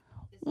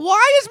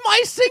 Why is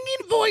my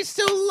singing voice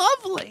so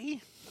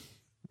lovely?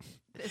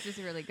 This is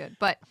really good.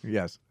 But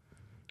Yes.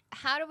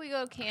 how do we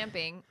go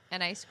camping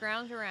and I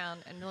scrounge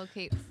around and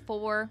locate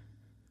four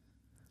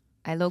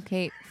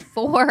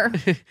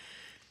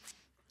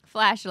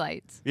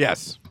flashlights.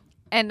 Yes.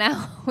 And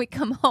now we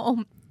come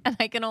home and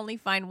I can only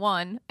find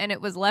one and it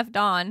was left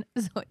on,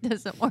 so it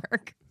doesn't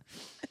work.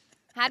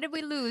 How did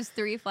we lose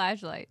 3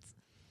 flashlights?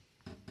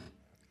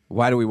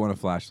 Why do we want a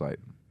flashlight?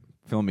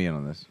 Fill me in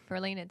on this. For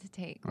Lena to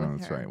take Oh, with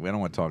that's her. right. We don't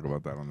want to talk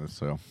about that on this,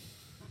 so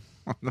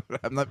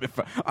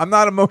I'm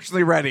not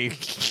emotionally ready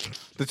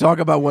to talk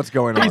about what's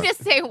going on. I'm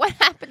just saying, what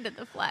happened to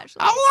the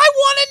flashlight? All I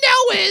want to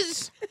know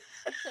is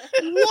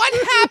what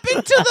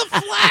happened to the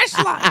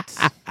flashlights?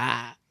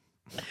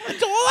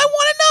 That's all I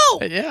want to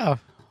know. Yeah.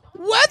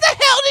 What the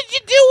hell did you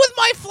do with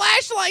my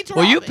flashlights,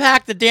 Well, you Robbie?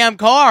 packed the damn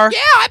car. Yeah,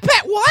 I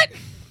bet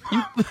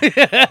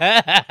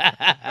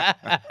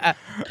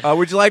what?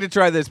 Would you like to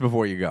try this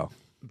before you go?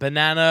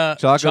 Banana,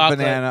 Chocolate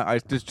banana.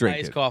 Just drink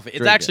iced it. coffee. It's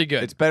Drink actually it.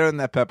 good. It's better than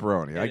that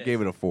pepperoni. I is.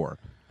 gave it a 4.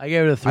 I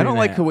gave it a 3. I don't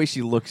like the way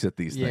she looks at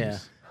these Yeah.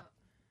 things.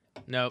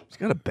 Nope. She's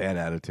got a bad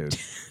attitude.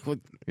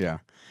 Yeah.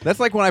 That's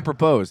like when I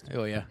proposed.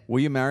 Oh, yeah. Will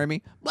you marry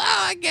me? Well,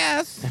 I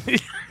guess.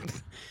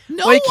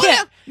 No Well, you one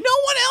can't-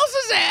 else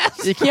has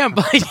asked. You can't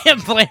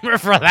blame her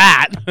for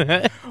that. When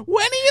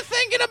are you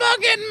thinking about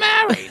getting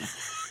married?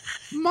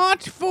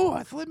 March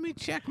 4th. Let me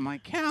check my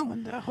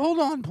calendar. Hold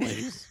on,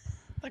 please.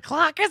 The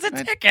clock is a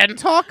ticking.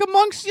 Talk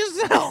amongst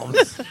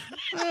yourselves.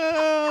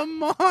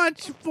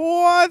 March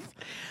 4th.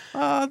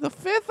 The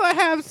 5th, I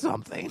have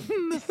something.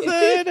 The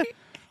 3rd,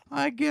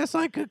 I guess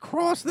I could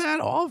cross that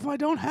off. I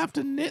don't have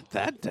to knit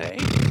that day.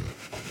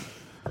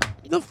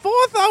 The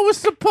 4th, I was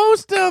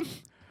supposed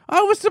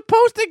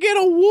to get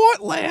a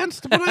wart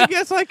lanced, but I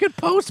guess I could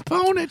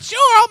postpone it. Sure,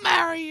 I'll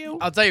marry you.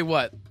 I'll tell you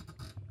what.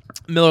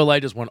 Miller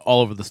Lite just went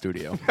all over the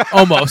studio.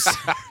 Almost.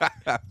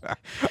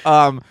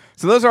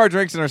 So those are our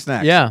drinks and our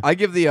snacks. Yeah. I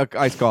give the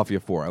iced coffee a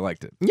 4. I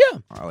liked it. Yeah.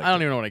 I liked I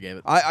don't even know what I gave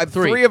it. I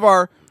 3.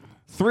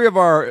 Three of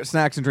our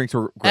snacks and drinks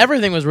were great.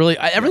 Everything was really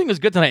everything was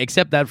good tonight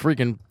except that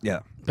freaking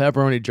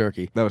pepperoni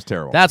jerky. That was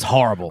terrible. That's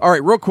horrible. All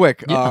right, real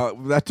quick. Yeah.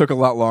 That took a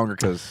lot longer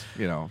because,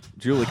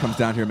 Julie comes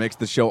down here and makes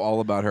the show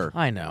all about her.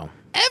 I know.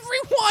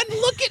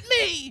 Everyone, look at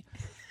me.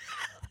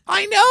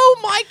 I know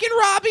Mike and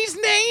Robbie's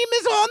name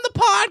is on the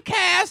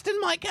podcast, and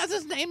Mike has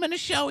his name in a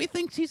show. He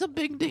thinks he's a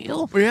big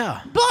deal.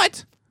 Yeah.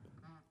 But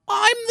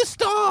I'm the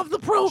star of the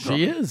program.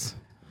 She is.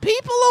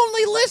 People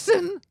only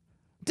listen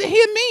to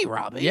hear me,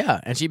 Robbie. Yeah,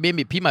 and she made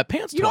me pee my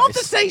pants You twice. don't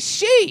have to say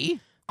she.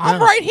 I'm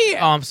No. right here.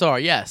 Oh, I'm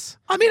sorry. Yes.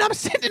 I mean, I'm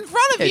sitting in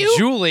front of Yeah, you.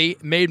 Julie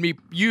made me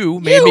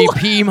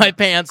pee my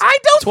pants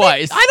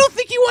twice. I don't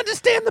think you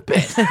understand the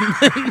bit.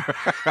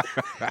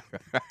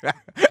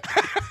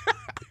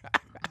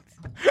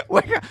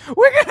 We're gonna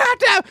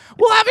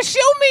we'll have a show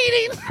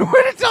meeting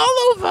when it's all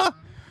over,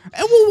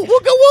 and we'll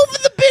go over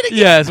the bit again.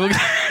 Yes.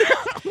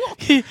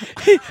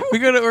 We're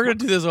gonna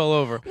do this all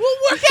over. We'll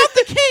work out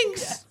the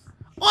kinks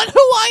on who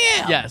I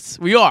am. Yes,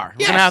 we are.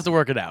 Yes. We're gonna have to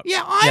work it out.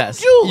 Yeah, I'm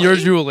yes. Julie. You're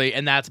Julie,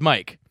 and that's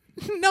Mike.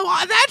 No,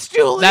 that's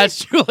Julie.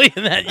 That's Julie,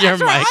 and you're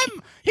That's right.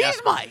 Mike.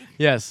 He's Mike.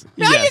 Yes.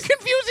 Now yes. you're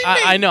confusing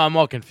me. I know. I'm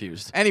all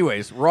confused.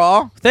 Anyways,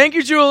 Raw. Thank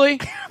you, Julie.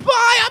 Bye.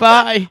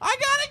 Bye. I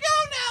gotta go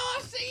now.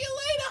 I'll see you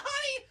later,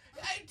 honey.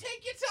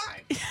 Take your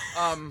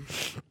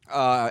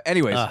time.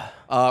 Anyways,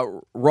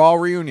 Raw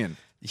reunion.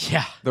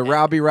 Yeah. The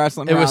Rowdy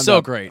Wrestling It was so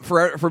Roundup. great.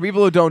 For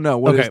people who don't know,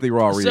 what is the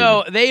Raw reunion?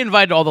 So they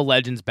invited all the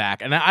legends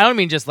back, and I don't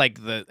mean just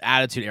like the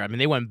Attitude Era. I mean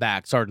they went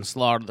back. Sergeant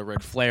Slaughter, the Ric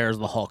Flairs,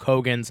 the Hulk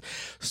Hogans,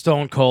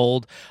 Stone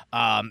Cold.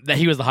 That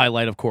he was the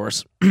highlight, of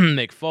course.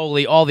 Mick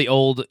Foley, all the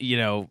old,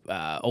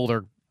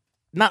 older,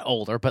 not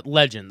older, but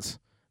legends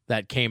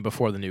that came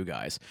before the new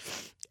guys.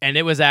 And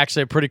it was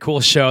actually a pretty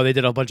cool show. They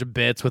did a bunch of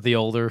bits with the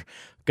older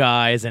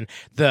guys and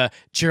the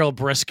Gerald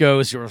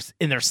Briscoes who were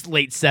in their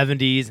late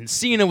 70s, and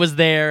Cena was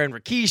there and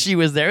Rikishi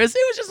was there. It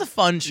was just a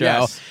fun show.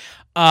 Yes.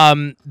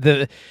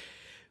 The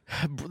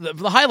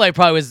highlight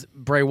probably was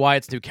Bray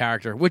Wyatt's new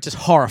character, which is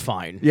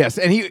horrifying. Yes,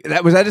 and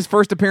was that his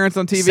first appearance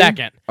on TV?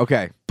 Second.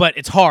 Okay. But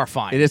it's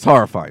horrifying. It is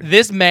horrifying.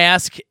 This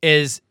mask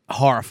is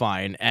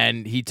horrifying,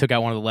 and he took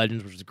out one of the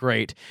legends, which was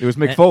great. It was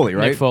Mick Foley,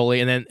 right? Mick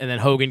Foley, and then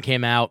Hogan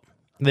came out.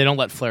 They don't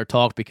let Flair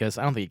talk because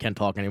I don't think he can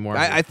talk anymore.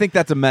 I think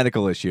that's a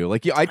medical issue.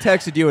 Like I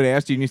texted you and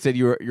asked you, and you said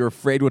you're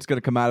afraid what's going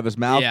to come out of his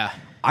mouth. Yeah.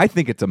 I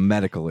think it's a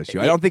medical issue.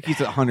 I don't think he's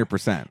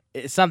 100%.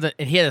 It's something,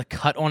 and he had a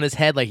cut on his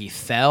head, like he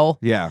fell.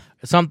 Yeah.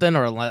 Or something,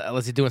 or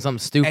unless he's doing something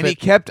stupid. And he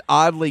kept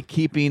oddly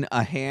keeping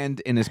a hand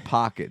in his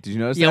pocket. Did you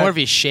notice Yeah, I that? wonder if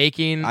he's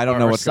shaking. I don't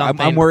know or what's.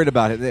 something. I'm worried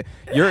about it.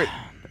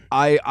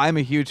 I'm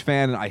a huge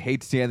fan, and I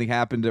hate to see anything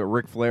happen to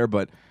Ric Flair,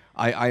 but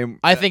I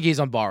think he's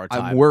on borrowed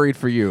time. I'm worried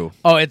for you.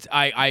 Oh, he's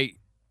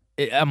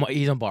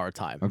on borrowed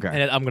time. Okay.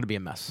 And I'm going to be a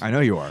mess. I know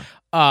you are.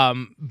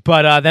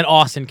 But then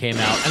Austin came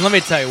out, and let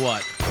me tell you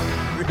what,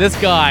 this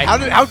guy.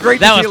 How great?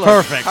 That does he was look?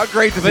 perfect. How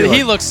great does but he look?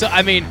 he looks so.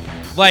 I mean,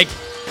 like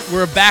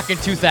we're back in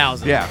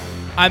 2000. Yeah.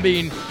 I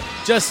mean,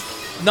 just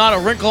not a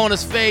wrinkle on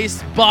his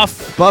face,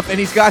 buff. And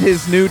he's got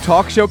his new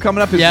talk show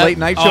coming up, his Yep. late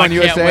night Oh, show I on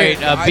can't USA.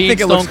 wait. I Being think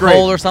it looks Stone great.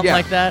 Cold or something Yeah.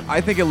 like that. I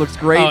think it looks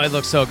great. Oh, it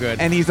looks so good.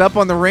 And he's up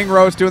on the ring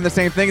roast doing the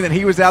same thing. And then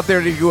he was out there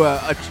to do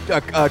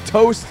a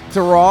toast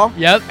to Raw.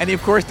 Yep. And he,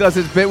 of course, does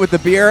his bit with the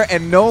beer.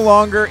 And no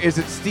longer is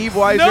it Steve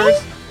Weiser's. No.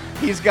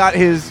 He's got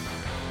his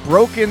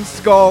Broken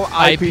Skull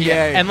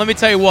IPA. And let me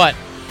tell you what,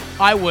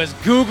 I was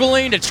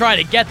Googling to try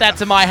to get that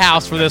to my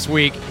house for this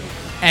week,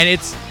 and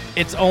it's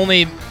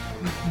only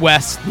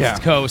West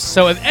Coast.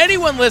 So if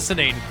anyone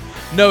listening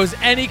knows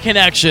any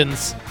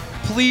connections,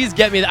 please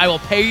get me that. I will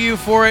pay you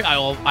for it. I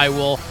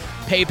will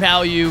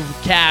PayPal you,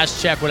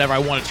 cash, check, whatever. I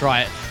want to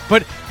try it.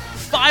 But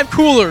 5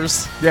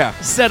 coolers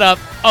set up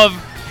of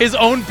his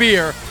own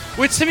beer,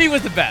 which to me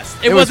was the best.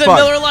 It was wasn't fun.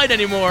 Miller Lite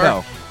anymore.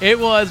 No. It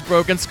was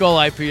Broken Skull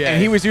IPA.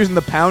 And he was using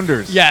the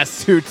pounders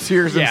to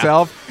cheers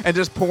himself and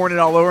just pouring it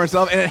all over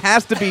himself. And it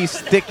has to be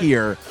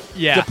stickier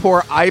to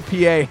pour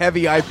heavy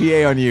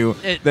IPA on you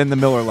than the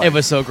Miller Lite. It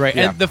was so great.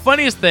 Yeah. And the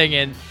funniest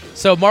thing,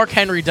 so Mark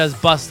Henry does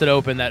Busted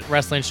Open, that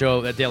wrestling show,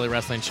 that daily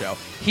wrestling show.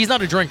 He's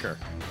not a drinker.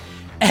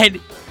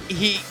 And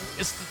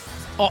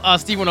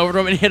Steve went over to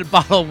him and he had a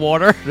bottle of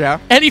water. Yeah.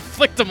 And he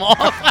flicked him off.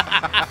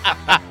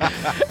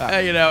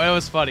 It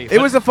was funny.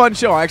 It was a fun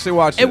show. I actually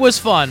watched it. It was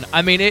fun.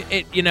 I mean,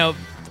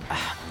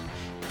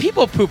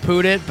 people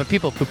poo-pooed it, but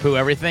people poo-poo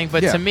everything.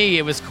 But to me,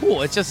 it was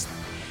cool.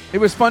 It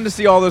was fun to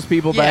see all those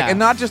people back, and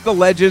not just the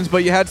legends,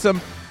 but you had some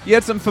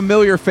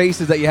familiar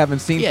faces that you haven't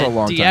seen for a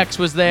long time. DX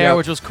was there,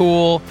 which was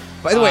cool.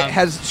 By the way,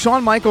 has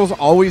Shawn Michaels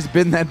always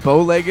been that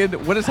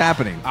bow-legged? What is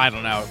happening? I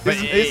don't know. But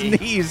his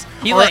knees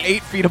are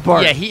 8 feet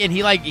apart. Yeah,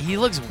 he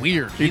looks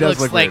weird. He does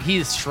looks look like weird.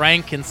 he's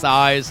shrank in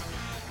size.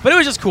 But it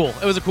was just cool.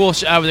 It was a cool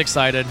I was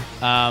excited.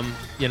 And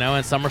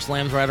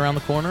SummerSlam's right around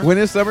the corner. When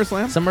is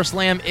SummerSlam?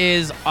 SummerSlam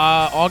is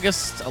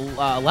August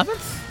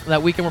 11th.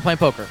 That weekend we're playing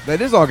poker. That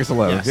is August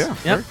 11th. Yes. Yeah, Yep.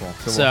 very cool.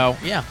 So,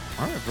 yeah.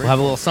 All right, We'll have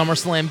a little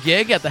SummerSlam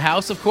gig at the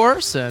house, of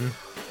course, and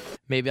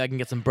maybe I can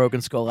get some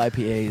Broken Skull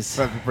IPAs.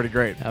 That'd be pretty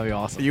great. That'd be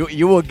awesome.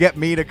 You will get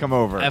me to come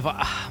over. I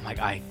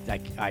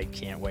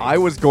can't wait. I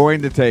was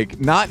going to take,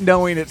 not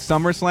knowing it's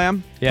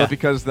SummerSlam, Yeah. but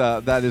because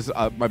that is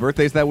my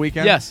birthday's that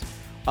weekend. Yes.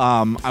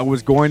 I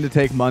was going to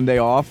take Monday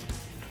off,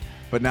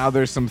 but now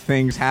there's some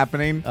things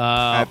happening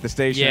at the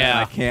station.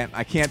 yeah. And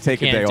I can't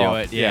take a Can't day do off.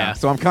 it, yeah.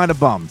 So I'm kind of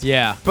bummed.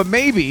 Yeah. But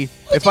maybe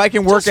if I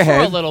can work just for a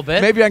ahead little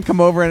bit. maybe I can come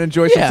over and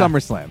enjoy Yeah. some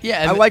SummerSlam.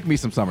 Yeah, I like me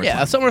some SummerSlam.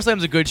 Yeah,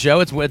 SummerSlam's a good show.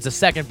 It's the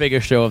second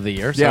biggest show of the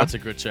year, so Yeah. it's a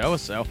good show.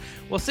 So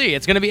we'll see.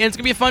 It's gonna be a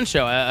fun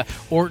show.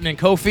 Orton and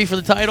Kofi for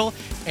the title,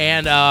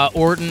 and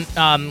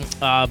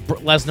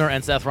Lesnar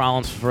and Seth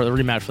Rollins for the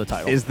rematch for the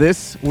title. Is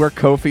this where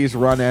Kofi's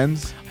run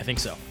ends? I think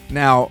so.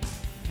 Now,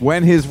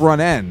 when his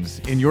run ends,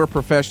 in your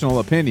professional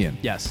opinion,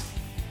 Yes.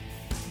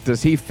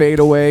 does he fade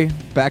away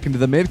back into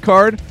the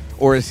mid-card,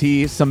 or has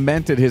he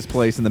cemented his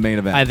place in the main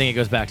event? I think it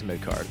goes back to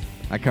mid card.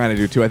 I kind of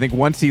do, too. I think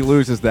once he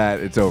loses that,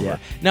 it's over. Yeah.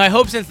 Now I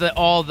hope since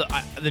all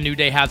the New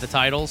Day have the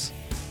titles,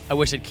 I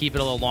wish they'd keep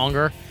it a little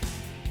longer.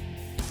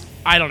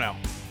 I don't know,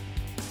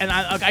 and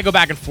I go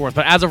back and forth,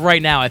 but as of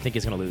right now, I think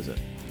he's gonna lose it.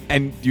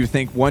 And do you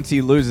think once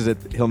he loses it,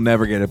 he'll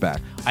never get it back?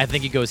 I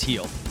think he goes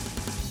heel.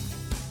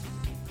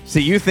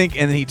 See, you think,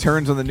 and then he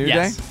turns on the New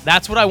Yes, Day?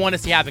 that's what I want to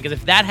see happen. Because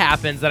if that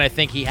happens, then I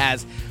think he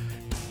has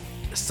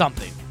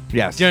something.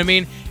 Yes. Do you know what I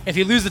mean? If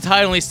he loses the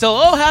title and he's still,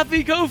 oh,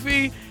 happy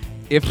Kofi.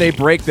 If they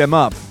break them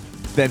up,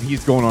 then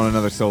he's going on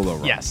another solo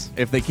run. Yes.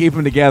 If they keep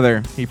him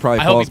together, he probably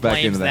I hope falls he back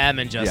blames into that. them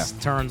and just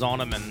turns on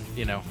them, and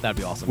that'd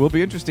be awesome. Will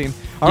be interesting.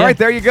 All right,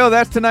 there you go.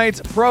 That's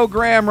tonight's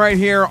program right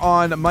here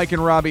on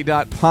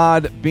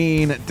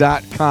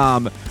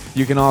MikeandRobbie.podbean.com.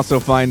 You can also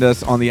find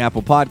us on the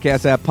Apple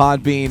Podcast app,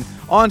 Podbean,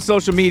 on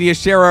social media.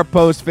 Share our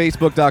post,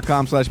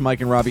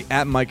 Facebook.com/MikeandRobbie,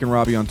 at Mike and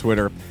Robbie on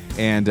Twitter.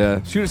 And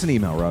shoot us an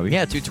email, Robbie.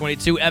 Yeah,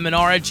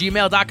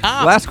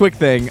 222mnr@gmail.com. Last quick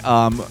thing.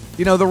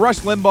 The Rush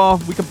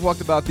Limbaugh, we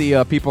talked about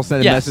the people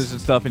sending Yes. messages and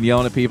stuff and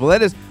yelling at people.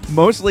 That has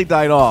mostly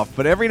died off,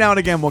 but every now and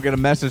again we'll get a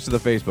message to the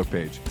Facebook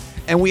page.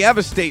 And we have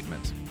a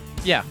statement.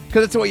 Yeah.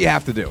 Because it's what you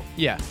have to do.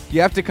 Yeah.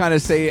 You have to kind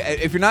of say,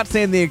 if you're not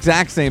saying the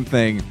exact same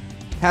thing, it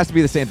has to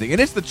be the same thing. And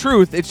it's the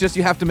truth. It's just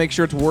you have to make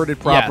sure it's worded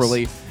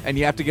properly, and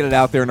you have to get it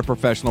out there in a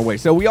professional way.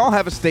 So we all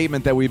have a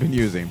statement that we've been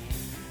using.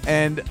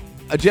 And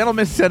a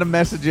gentleman sent a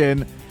message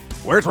in,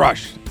 "Where's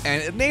Rush?"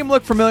 And the name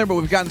looked familiar, but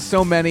we've gotten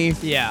so many.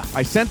 Yeah.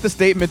 I sent the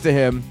statement to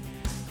him,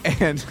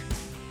 and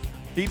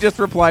he just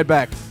replied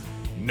back,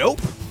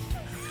 "Nope."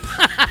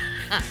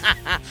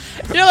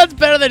 That's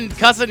better than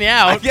cussing you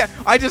out.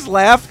 I just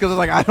laughed because I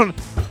was like,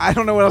 I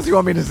don't know what else you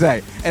want me to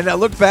say. And I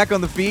looked back on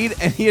the feed,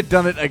 and he had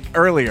done it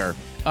earlier.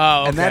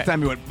 Oh, okay. And that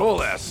time he went,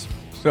 "Bull ass."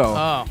 So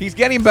Oh. he's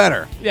getting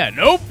better. Yeah,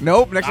 nope.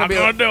 Next time I'm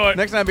gonna do it.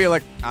 Next time be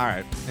like, all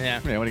right. Yeah.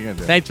 What are you gonna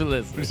do? Thanks for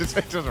listening. Just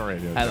a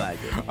radio I show. like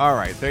it. All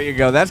right, there you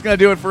go. That's gonna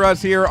do it for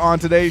us here on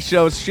today's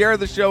show. Share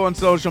the show on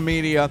social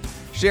media.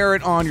 Share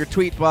it on your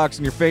tweet box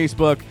and your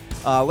Facebook.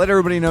 Let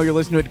everybody know you're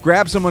listening to it.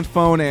 Grab someone's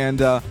phone and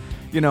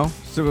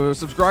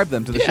subscribe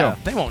them to the show.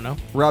 They won't know.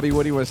 Robbie,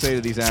 what do you want to say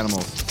to these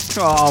animals?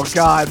 Oh,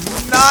 God.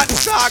 Not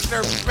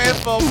Dr.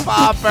 Pimple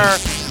Popper.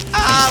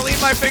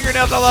 Leave my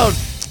fingernails alone.